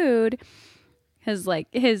his food. His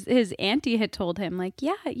auntie had told him, like,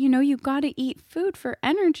 yeah, you got to eat food for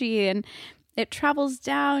energy, and it travels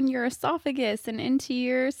down your esophagus and into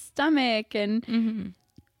your stomach, and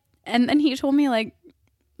and then he told me, like,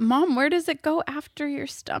 Mom, where does it go after your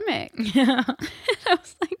stomach? Yeah. I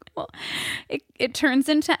was like, well, it turns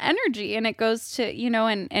into energy, and it goes to,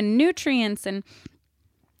 and nutrients, and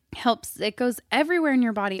it goes everywhere in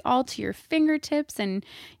your body, all to your fingertips and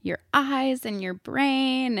your eyes and your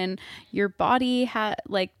brain, and your body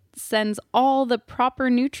sends all the proper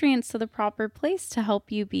nutrients to the proper place to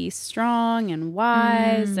help you be strong and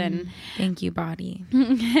wise and thank you, body.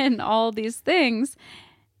 and all these things.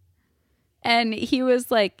 And he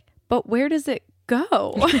was like, but where does it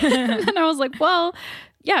go? And I was like, well,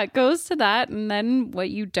 yeah, it goes to that, and then what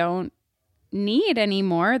you don't need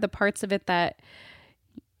anymore, the parts of it that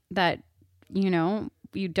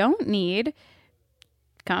you don't need,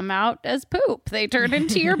 come out as poop. They turn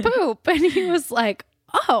into your poop. And he was like,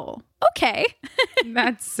 oh, okay.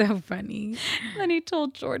 That's so funny. Then he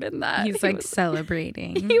told Jordan that. He's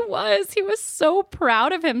celebrating. He was so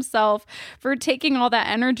proud of himself for taking all that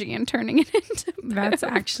energy and turning it into poop. That's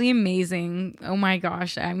actually amazing. Oh my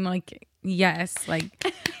gosh. I'm like, yes,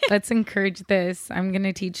 let's encourage this. I'm going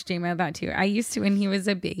to teach Jamo that too. I used to when he was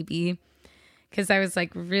a baby, because I was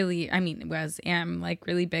really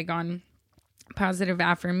big on positive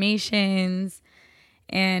affirmations.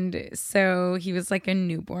 And so he was like a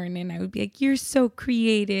newborn, and I would be like, you're so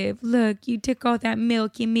creative. Look, you took all that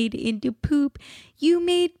milk and made it into poop. You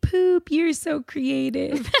made poop. You're so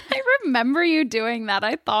creative. I remember you doing that.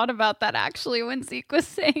 I thought about that actually when Zeke was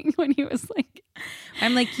saying, when he was like,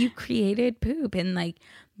 I'm like, you created poop. And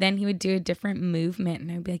then he would do a different movement,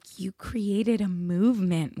 and I'd be like, you created a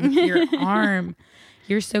movement with your arm.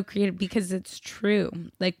 You're so creative, because it's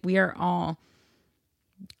true. We are all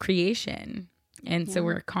creation. And so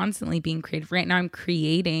we're constantly being creative. Right now I'm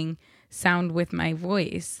creating sound with my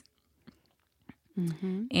voice.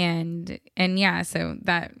 And yeah, so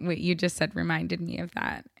that what you just said reminded me of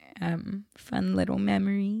that fun little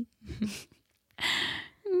memory.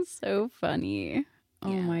 It's so funny. Oh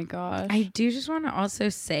my gosh. I do just want to also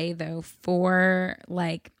say though, for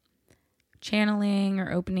channeling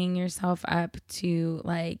or opening yourself up to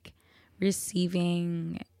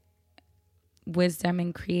receiving wisdom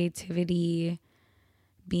and creativity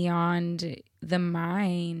beyond the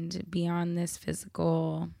mind, beyond this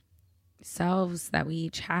physical selves that we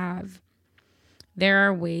each have, there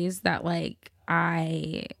are ways that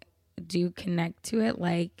I do connect to it.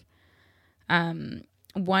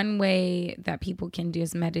 One way that people can do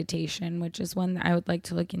is meditation, which is one that I would like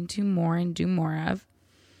to look into more and do more of.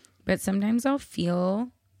 But sometimes I'll feel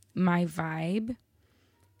my vibe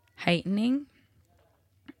heightening,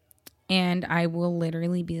 and I will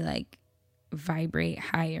literally be like, vibrate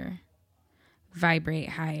higher, vibrate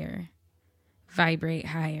higher, vibrate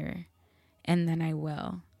higher. And then I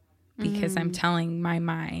will, because I'm telling my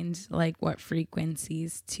mind what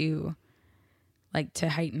frequencies to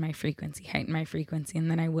heighten my frequency.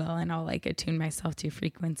 And then I will, and I'll attune myself to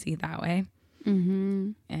frequency that way.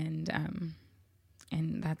 And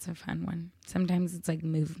that's a fun one. Sometimes it's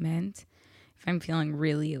movement. If I'm feeling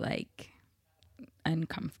really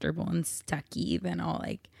uncomfortable and stucky, then I'll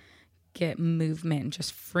get movement,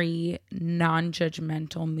 just free,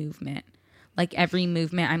 non-judgmental movement. Every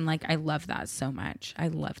movement, I'm I love that so much. I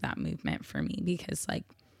love that movement for me, because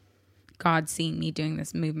God seeing me doing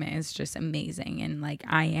this movement is just amazing. And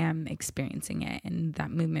I am experiencing it, and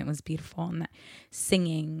that movement was beautiful. And that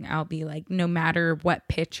singing, I'll be no matter what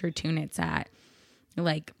pitch or tune it's at,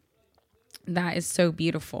 that is so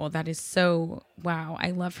beautiful. That is so, wow,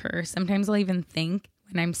 I love her. Sometimes I'll even think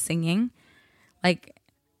when I'm singing,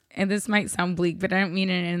 and this might sound bleak, but I don't mean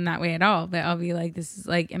it in that way at all. But I'll be this is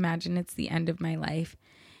imagine it's the end of my life,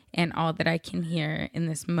 and all that I can hear in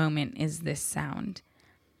this moment is this sound.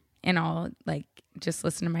 And I'll just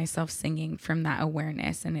listen to myself singing from that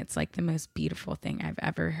awareness. And it's the most beautiful thing I've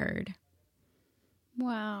ever heard.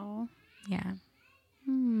 Wow. Yeah.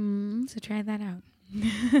 So try that out.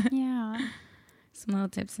 Yeah. Some little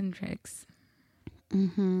tips and tricks.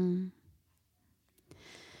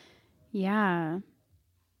 Yeah.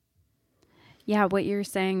 Yeah, what you're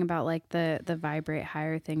saying about like the vibrate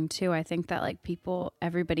higher thing too. I think that like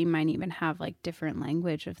everybody might even have like different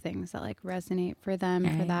language of things that like resonate for them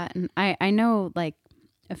for that. And I know like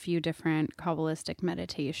a few different Kabbalistic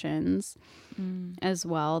meditations as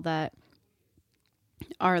well that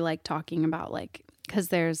are like talking about like, because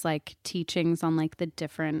there's like teachings on like the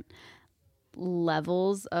different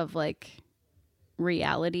levels of like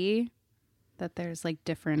reality, that there's like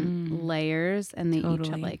different layers, and they each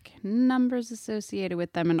have like numbers associated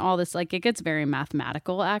with them and all this. Like it gets very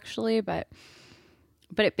mathematical actually, but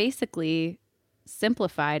it basically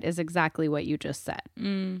simplified is exactly what you just said.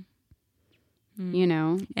 You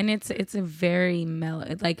know, and it's a very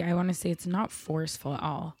like I want to say it's not forceful at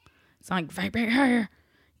all. It's not like vibrate higher,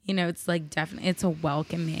 you know. It's like definitely it's a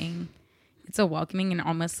welcoming and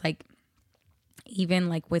almost like even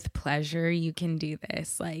like with pleasure you can do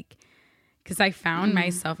this, like. Because I found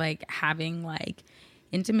myself like having like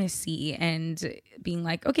intimacy and being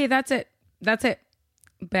like, okay, that's it.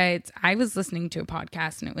 But I was listening to a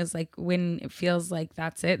podcast and it was like, when it feels like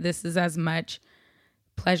that's it, this is as much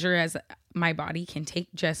pleasure as my body can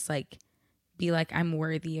take, just like be like, I'm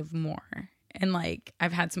worthy of more. And like,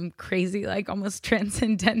 I've had some crazy, like almost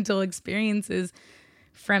transcendental experiences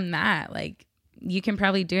from that. Like, you can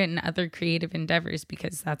probably do it in other creative endeavors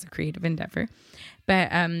because that's a creative endeavor.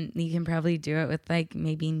 But you can probably do it with like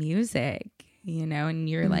maybe music, you know, and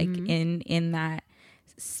you're like in that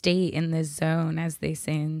state, in the zone, as they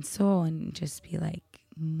say in soul, and just be like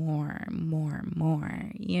more,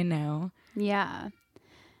 you know? Yeah.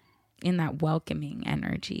 In that welcoming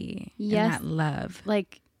energy. Yes. In that love.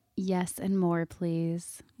 Like, yes, and more,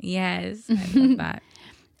 please. Yes. I love that.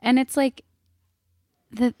 And it's like,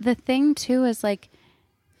 the thing too is like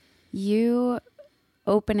you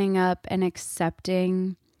opening up and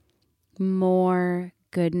accepting more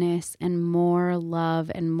goodness and more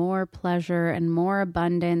love and more pleasure and more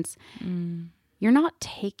abundance. You're not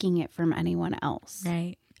taking it from anyone else.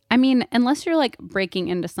 Right. I mean, unless you're like breaking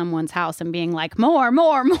into someone's house and being like more,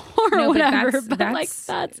 no, whatever. But that's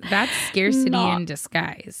scarcity in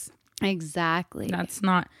disguise. Exactly. That's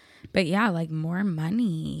not. But yeah, like more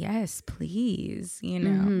money. Yes, please. You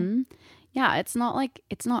know? Yeah.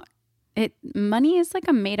 Money is like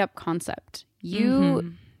a made up concept.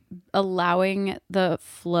 You allowing the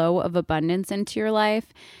flow of abundance into your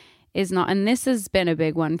life is not, and this has been a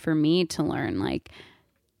big one for me to learn. Like,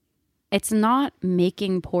 it's not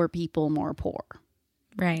making poor people more poor.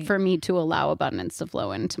 Right. For me to allow abundance to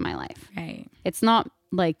flow into my life. Right. It's not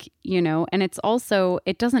like, you know, and it's also,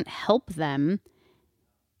 it doesn't help them.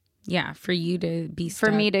 Yeah, for you to be stuck.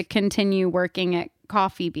 For me to continue working at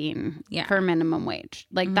Coffee Bean for minimum wage.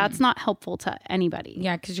 Like, that's not helpful to anybody.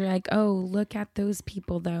 Yeah, because you're like, oh, look at those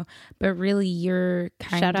people, though. But really, you're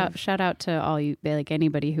Shout out to all you, like,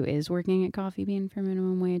 anybody who is working at Coffee Bean for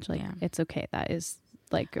minimum wage. Like, it's okay. That is,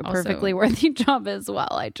 like, a perfectly worthy job as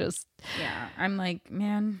well. Yeah, I'm like,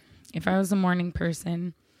 man, if I was a morning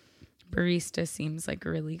person, barista seems like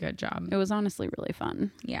a really good job. It was honestly really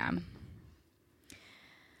fun. Yeah.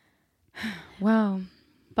 Well,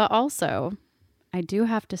 but also, I do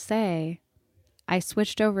have to say, I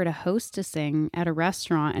switched over to hostessing at a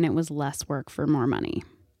restaurant and it was less work for more money.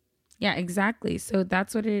 Yeah, exactly. So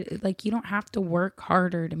that's what it, like, you don't have to work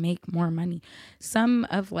harder to make more money. Some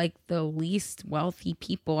of like the least wealthy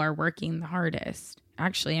people are working the hardest.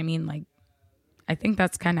 Actually, I mean, like, I think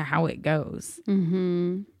that's kind of how it goes.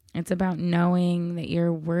 It's about knowing that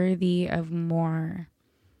you're worthy of more.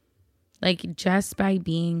 Like, just by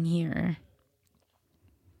being here,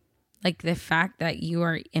 like the fact that you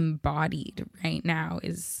are embodied right now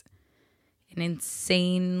is an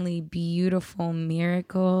insanely beautiful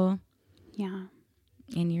miracle. Yeah.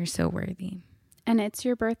 And you're so worthy. And it's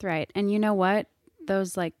your birthright. And you know what?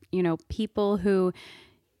 Those, like, you know, people who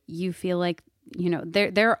you feel like, you know,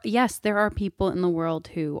 there are people in the world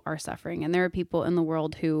who are suffering, and there are people in the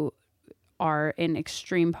world who are in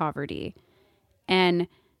extreme poverty. And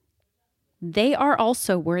they are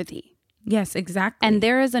also worthy. Yes, exactly. And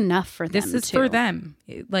there is enough for them. This is for them.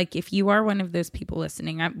 Like, if you are one of those people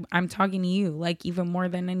listening, I'm talking to you, like, even more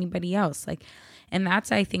than anybody else. Like, and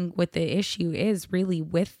that's, I think, what the issue is really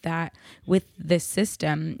with that, with this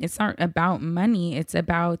system. It's not about money. It's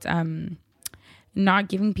about not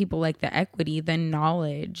giving people like the equity, the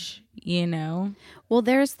knowledge, you know? Well,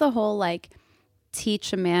 there's the whole like,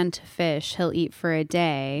 teach a man to fish, he'll eat for a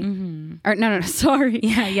day. Or no, sorry.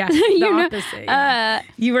 Yeah. The opposite. Yeah.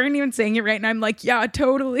 You weren't even saying it right. And I'm like, yeah,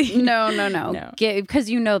 totally. No. Because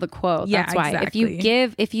you know the quote. Yeah, that's why. Exactly.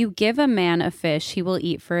 If you give a man a fish, he will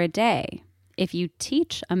eat for a day. If you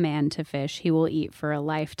teach a man to fish, he will eat for a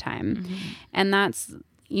lifetime. And that's,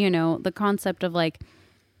 the concept of like,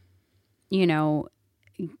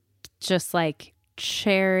 just like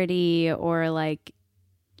charity or like,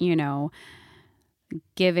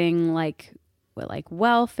 giving like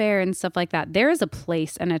welfare and stuff like that. There is a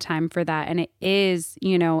place and a time for that. And it is,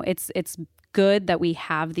 it's good that we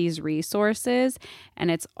have these resources. And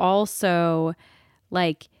it's also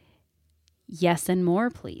like, yes and more,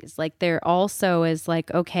 please. Like there also is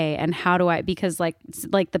like, okay, and how do I, because like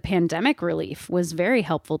the pandemic relief was very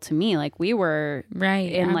helpful to me. Like we were in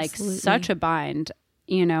absolutely. like such a bind,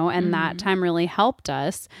 and that time really helped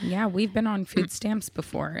us. Yeah, we've been on food stamps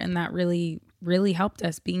before, and that really, really helped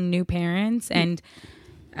us being new parents. And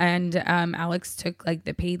Alex took like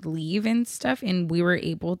the paid leave and stuff, and we were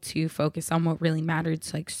able to focus on what really mattered.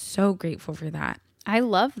 So like, so grateful for that. I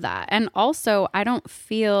love that. And also, I don't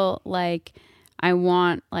feel like I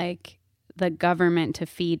want like the government to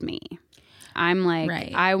feed me. I'm like,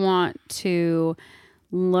 right. I want to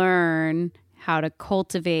learn how to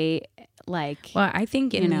cultivate like, well, I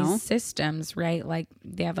think in these systems, right? Like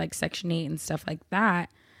they have like Section 8 and stuff like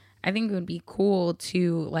that. I think it would be cool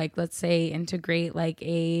to like, let's say integrate like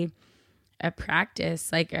a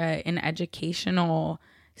practice, like an educational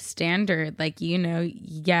standard, like,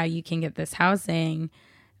 yeah, you can get this housing,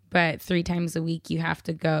 but 3 times a week you have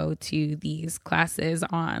to go to these classes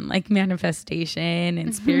on like manifestation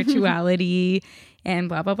and spirituality and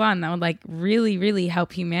blah, blah, blah. And that would like really, really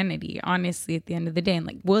help humanity, honestly, at the end of the day. And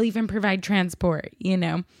like, we'll even provide transport,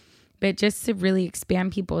 but just to really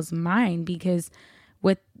expand people's mind, because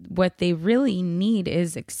what they really need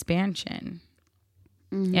is expansion.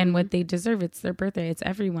 And what they deserve, it's their birthday. It's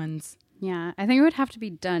everyone's. Yeah, I think it would have to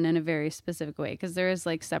be done in a very specific way, because there is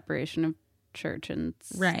like separation of church and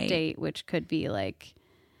state, which could be like,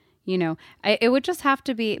 it would just have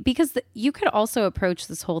to be, because you could also approach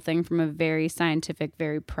this whole thing from a very scientific,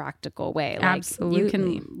 very practical way. Like, absolutely. You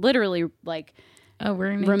can literally like,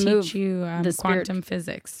 we're going to teach you quantum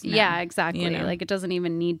physics now, yeah, exactly. Like it doesn't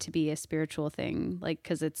even need to be a spiritual thing, like,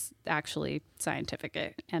 because it's actually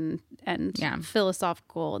scientific and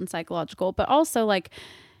philosophical and psychological, but also like,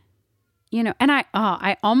 and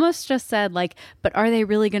I almost just said like, but are they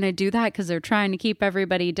really going to do that? Because they're trying to keep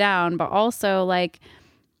everybody down. But also like,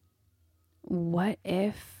 what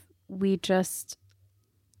if we just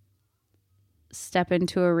step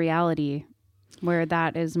into a reality where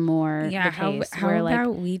that is more the case? How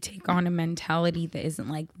about we take on a mentality that isn't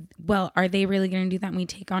like, well, are they really going to do that? And we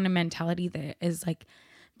take on a mentality that is like,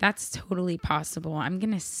 that's totally possible. I'm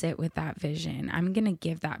going to sit with that vision. I'm going to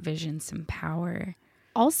give that vision some power.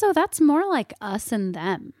 Also, that's more like us and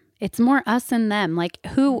them. It's more us and them. Like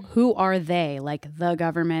who are they? Like the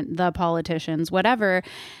government, the politicians, whatever.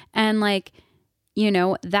 And like,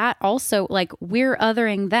 that also like we're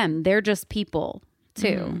othering them. They're just people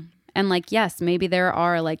too. And like, yes, maybe there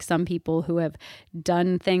are like some people who have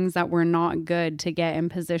done things that were not good to get in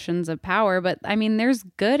positions of power. But I mean, there's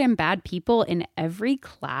good and bad people in every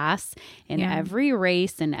class, in every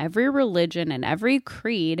race, in every religion, in every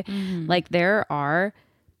creed. Like there are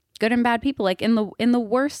good and bad people. Like in the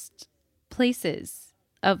worst places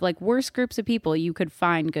of like worst groups of people, you could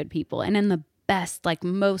find good people. And in the best, like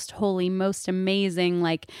most holy, most amazing,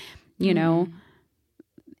 like, in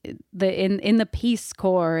the Peace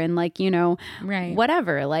Corps and like,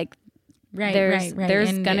 whatever, like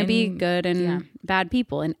there's gonna be good and bad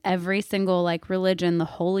people in every single like religion, the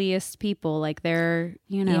holiest people, like they're,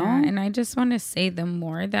 and I just want to say, the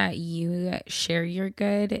more that you share your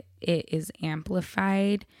good, it is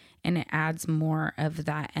amplified and it adds more of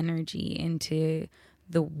that energy into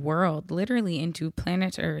the world, literally into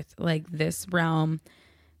planet Earth, like this realm.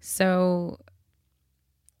 So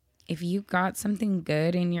if you've got something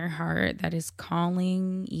good in your heart that is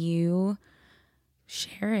calling you,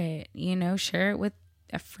 share it, share it with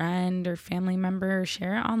a friend or family member,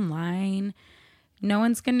 share it online. No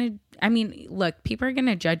one's going to, look, people are going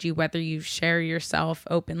to judge you whether you share yourself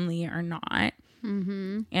openly or not.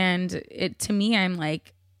 And to me, I'm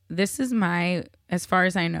like, this is my, as far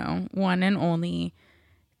as I know, one and only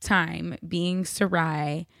time being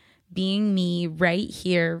Sarai, being me right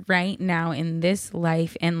here, right now in this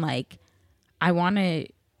life. And like, I want to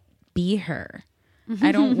be her.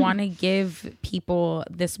 I don't want to give people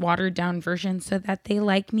this watered down version so that they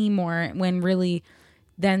like me more, when really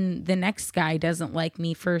then the next guy doesn't like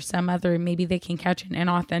me for some other, maybe they can catch an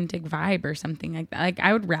inauthentic vibe or something like that. Like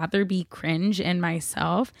I would rather be cringe in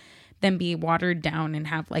myself than be watered down and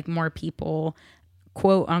have like more people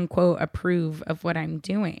quote unquote approve of what I'm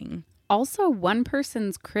doing. Also, one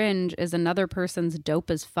person's cringe is another person's dope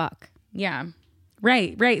as fuck. Yeah.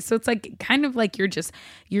 Right. So it's like kind of like you're just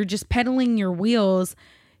pedaling your wheels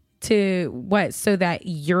to what? So that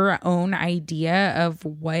your own idea of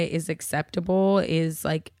what is acceptable is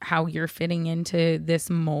like how you're fitting into this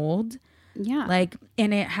mold. Yeah. Like,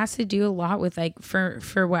 and it has to do a lot with like for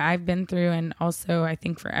what I've been through, and also I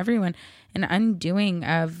think for everyone, an undoing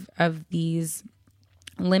of these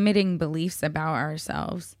limiting beliefs about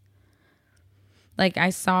ourselves. Like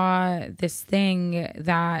I saw this thing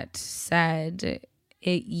that said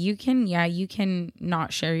you can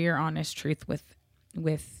not share your honest truth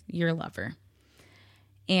with your lover.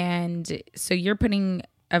 And so you're putting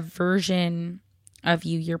a version of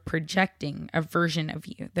you, you're projecting a version of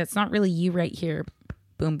you that's not really you right here.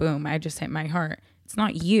 Boom, boom. I just hit my heart. It's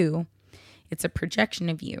not you. It's a projection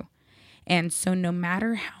of you. And so no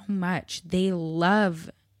matter how much they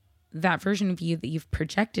love that version of you that you've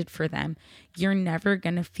projected for them, you're never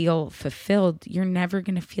going to feel fulfilled. You're never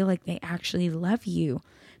going to feel like they actually love you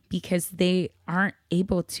because they aren't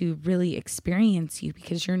able to really experience you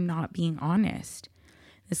because you're not being honest.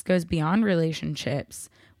 This goes beyond relationships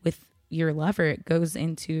with your lover. It goes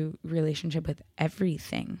into relationship with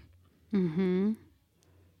everything. Mm-hmm.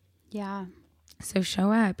 Yeah. So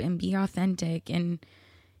show up and be authentic and,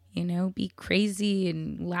 you know, be crazy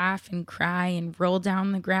and laugh and cry and roll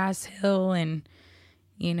down the grass hill and,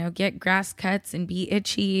 you know, get grass cuts and be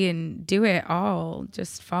itchy and do it all.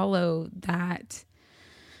 Just follow that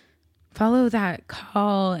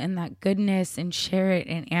call and that goodness and share it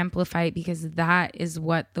and amplify it, because that is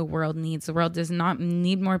what the world needs. The world does not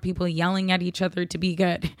need more people yelling at each other to be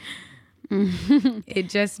good. It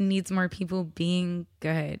just needs more people being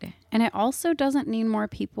good. And it also doesn't need more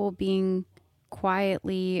people being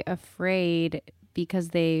quietly afraid because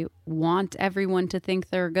they want everyone to think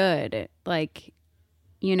they're good. Like,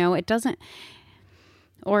 you know, it doesn't,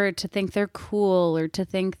 or to think they're cool, or to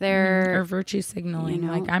think they're, or virtue signaling, you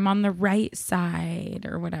know, like I'm on the right side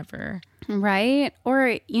or whatever. Right.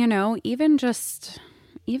 Or, you know, even just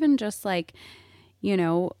like, you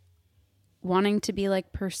know, wanting to be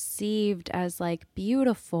like perceived as like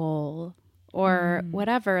beautiful or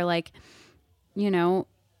whatever. Like, you know,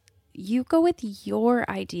 you go with your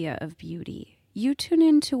idea of beauty. You tune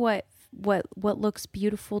into what looks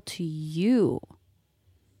beautiful to you.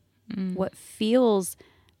 What feels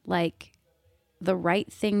like the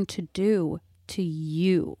right thing to do to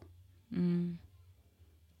you.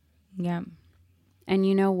 Yeah. And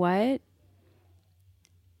you know what?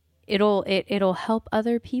 It'll help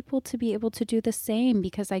other people to be able to do the same,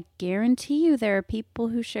 because I guarantee you there are people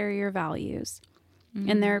who share your values.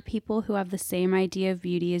 And there are people who have the same idea of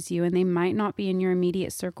beauty as you, and they might not be in your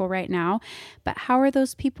immediate circle right now. But how are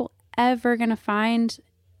those people ever going to find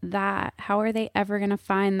that? How are they ever going to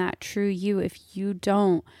find that true you if you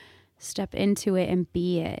don't step into it and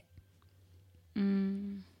be it?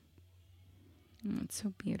 It's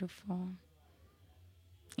so beautiful.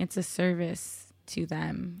 It's a service to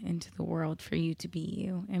them and to the world for you to be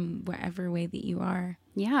you in whatever way that you are.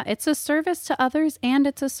 Yeah, it's a service to others and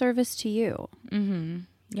it's a service to you.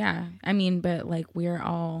 Yeah. I mean, but like we're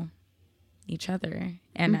all each other,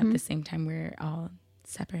 and at the same time we're all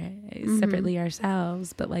separately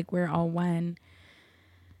ourselves, but like we're all one.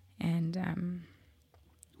 And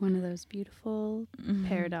one of those beautiful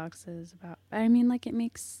paradoxes about, I mean, like it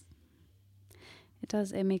makes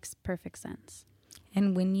perfect sense.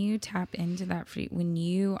 And when you tap into that when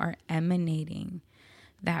you are emanating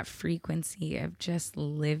that frequency of just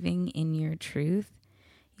living in your truth,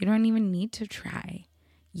 you don't even need to try.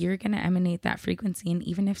 You're going to emanate that frequency. And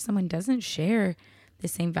even if someone doesn't share the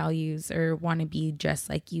same values or want to be just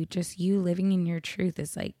like you, just you living in your truth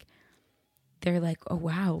is like, they're like, oh,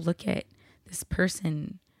 wow, look at this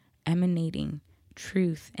person emanating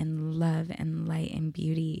truth and love and light and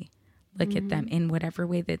beauty. Look at them in whatever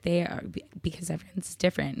way that they are, because everyone's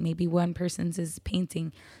different. Maybe one person's is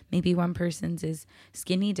painting. Maybe one person's is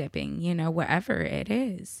skinny dipping, you know, whatever it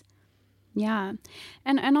is. Yeah.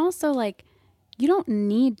 And also, like, you don't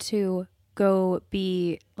need to go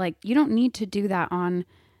be like, you don't need to do that on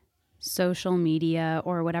social media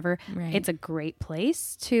or whatever. Right. It's a great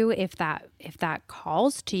place to, if that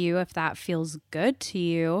calls to you, if that feels good to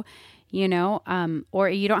you, you know, or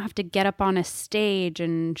you don't have to get up on a stage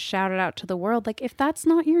and shout it out to the world. Like, if that's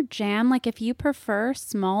not your jam, like if you prefer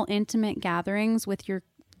small, intimate gatherings with your,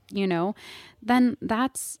 you know, then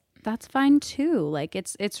that's fine too. Like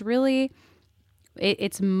it's really,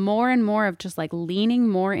 it's more and more of just like leaning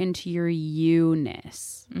more into your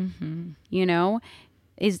you-ness, you know,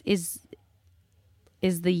 is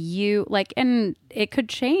the you, like, and it could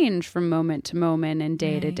change from moment to moment and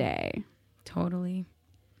day to day. Totally.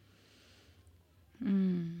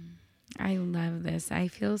 I love this. I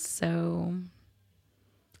feel so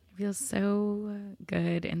It feels so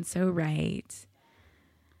good and so right.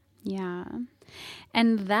 Yeah.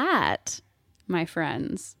 And that, my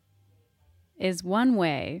friends, is one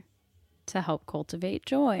way to help cultivate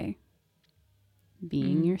joy.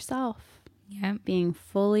 Being yourself. Yeah. Being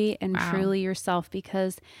fully and truly yourself,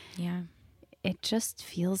 because Yeah. it just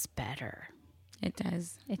feels better. It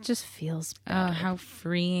does. It just feels better. Oh, how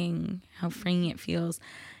freeing it feels.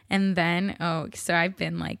 And then, so I've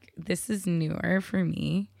been like, this is newer for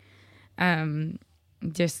me.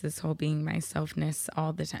 Just this whole being myselfness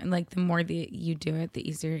all the time. Like the more that you do it, the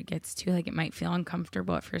easier it gets to. Like it might feel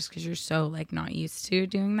uncomfortable at first because you're so like not used to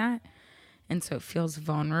doing that. And so it feels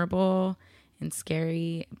vulnerable and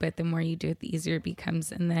scary. But the more you do it, the easier it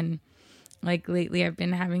becomes. And then like lately I've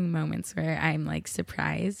been having moments where I'm like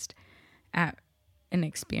surprised at an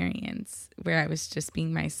experience where I was just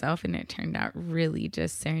being myself and it turned out really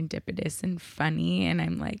just serendipitous and funny. And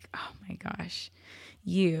I'm like, oh my gosh,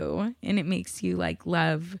 you. And it makes you like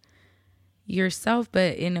love yourself,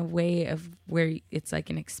 but in a way of where it's like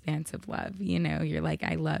an expansive love. You know, you're like,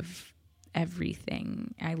 I love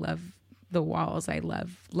everything. I love the walls. I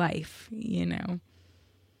love life, you know.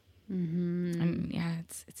 And yeah,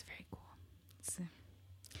 it's very cool.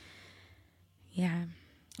 Yeah.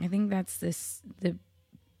 I think that's the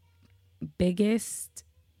biggest,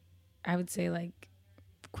 I would say, like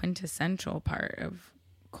quintessential part of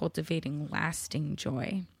cultivating lasting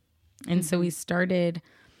joy. And so we started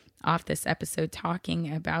off this episode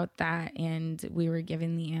talking about that, and we were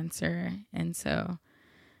given the answer. And so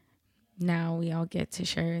now we all get to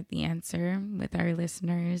share the answer with our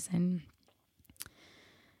listeners, and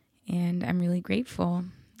I'm really grateful.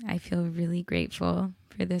 I feel really grateful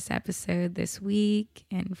for this episode this week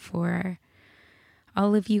and for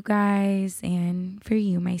all of you guys and for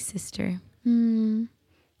you, my sister.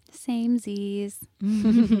 Samesies.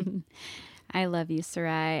 I love you,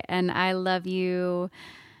 Sarai. And I love you,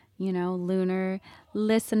 you know, Lunar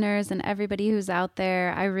listeners and everybody who's out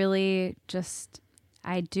there. I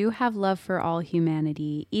do have love for all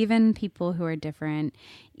humanity, even people who are different,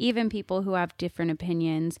 even people who have different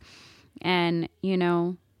opinions. And, you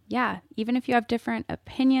know, yeah, even if you have different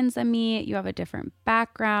opinions than me, you have a different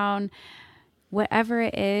background, whatever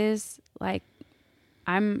it is, like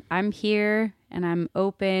I'm here and I'm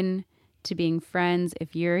open to being friends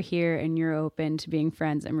if you're here and you're open to being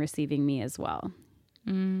friends and receiving me as well.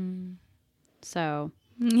 So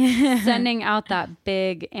sending out that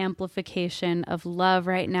big amplification of love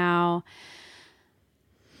right now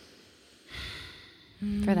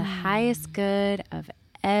for the highest good of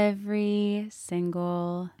every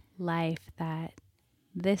single life that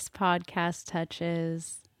this podcast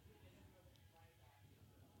touches,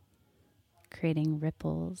 creating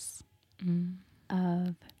ripples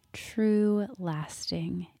of true,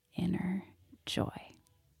 lasting inner joy.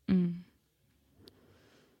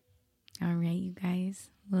 All right, you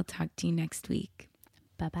guys. We'll talk to you next week.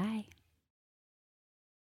 Bye-bye.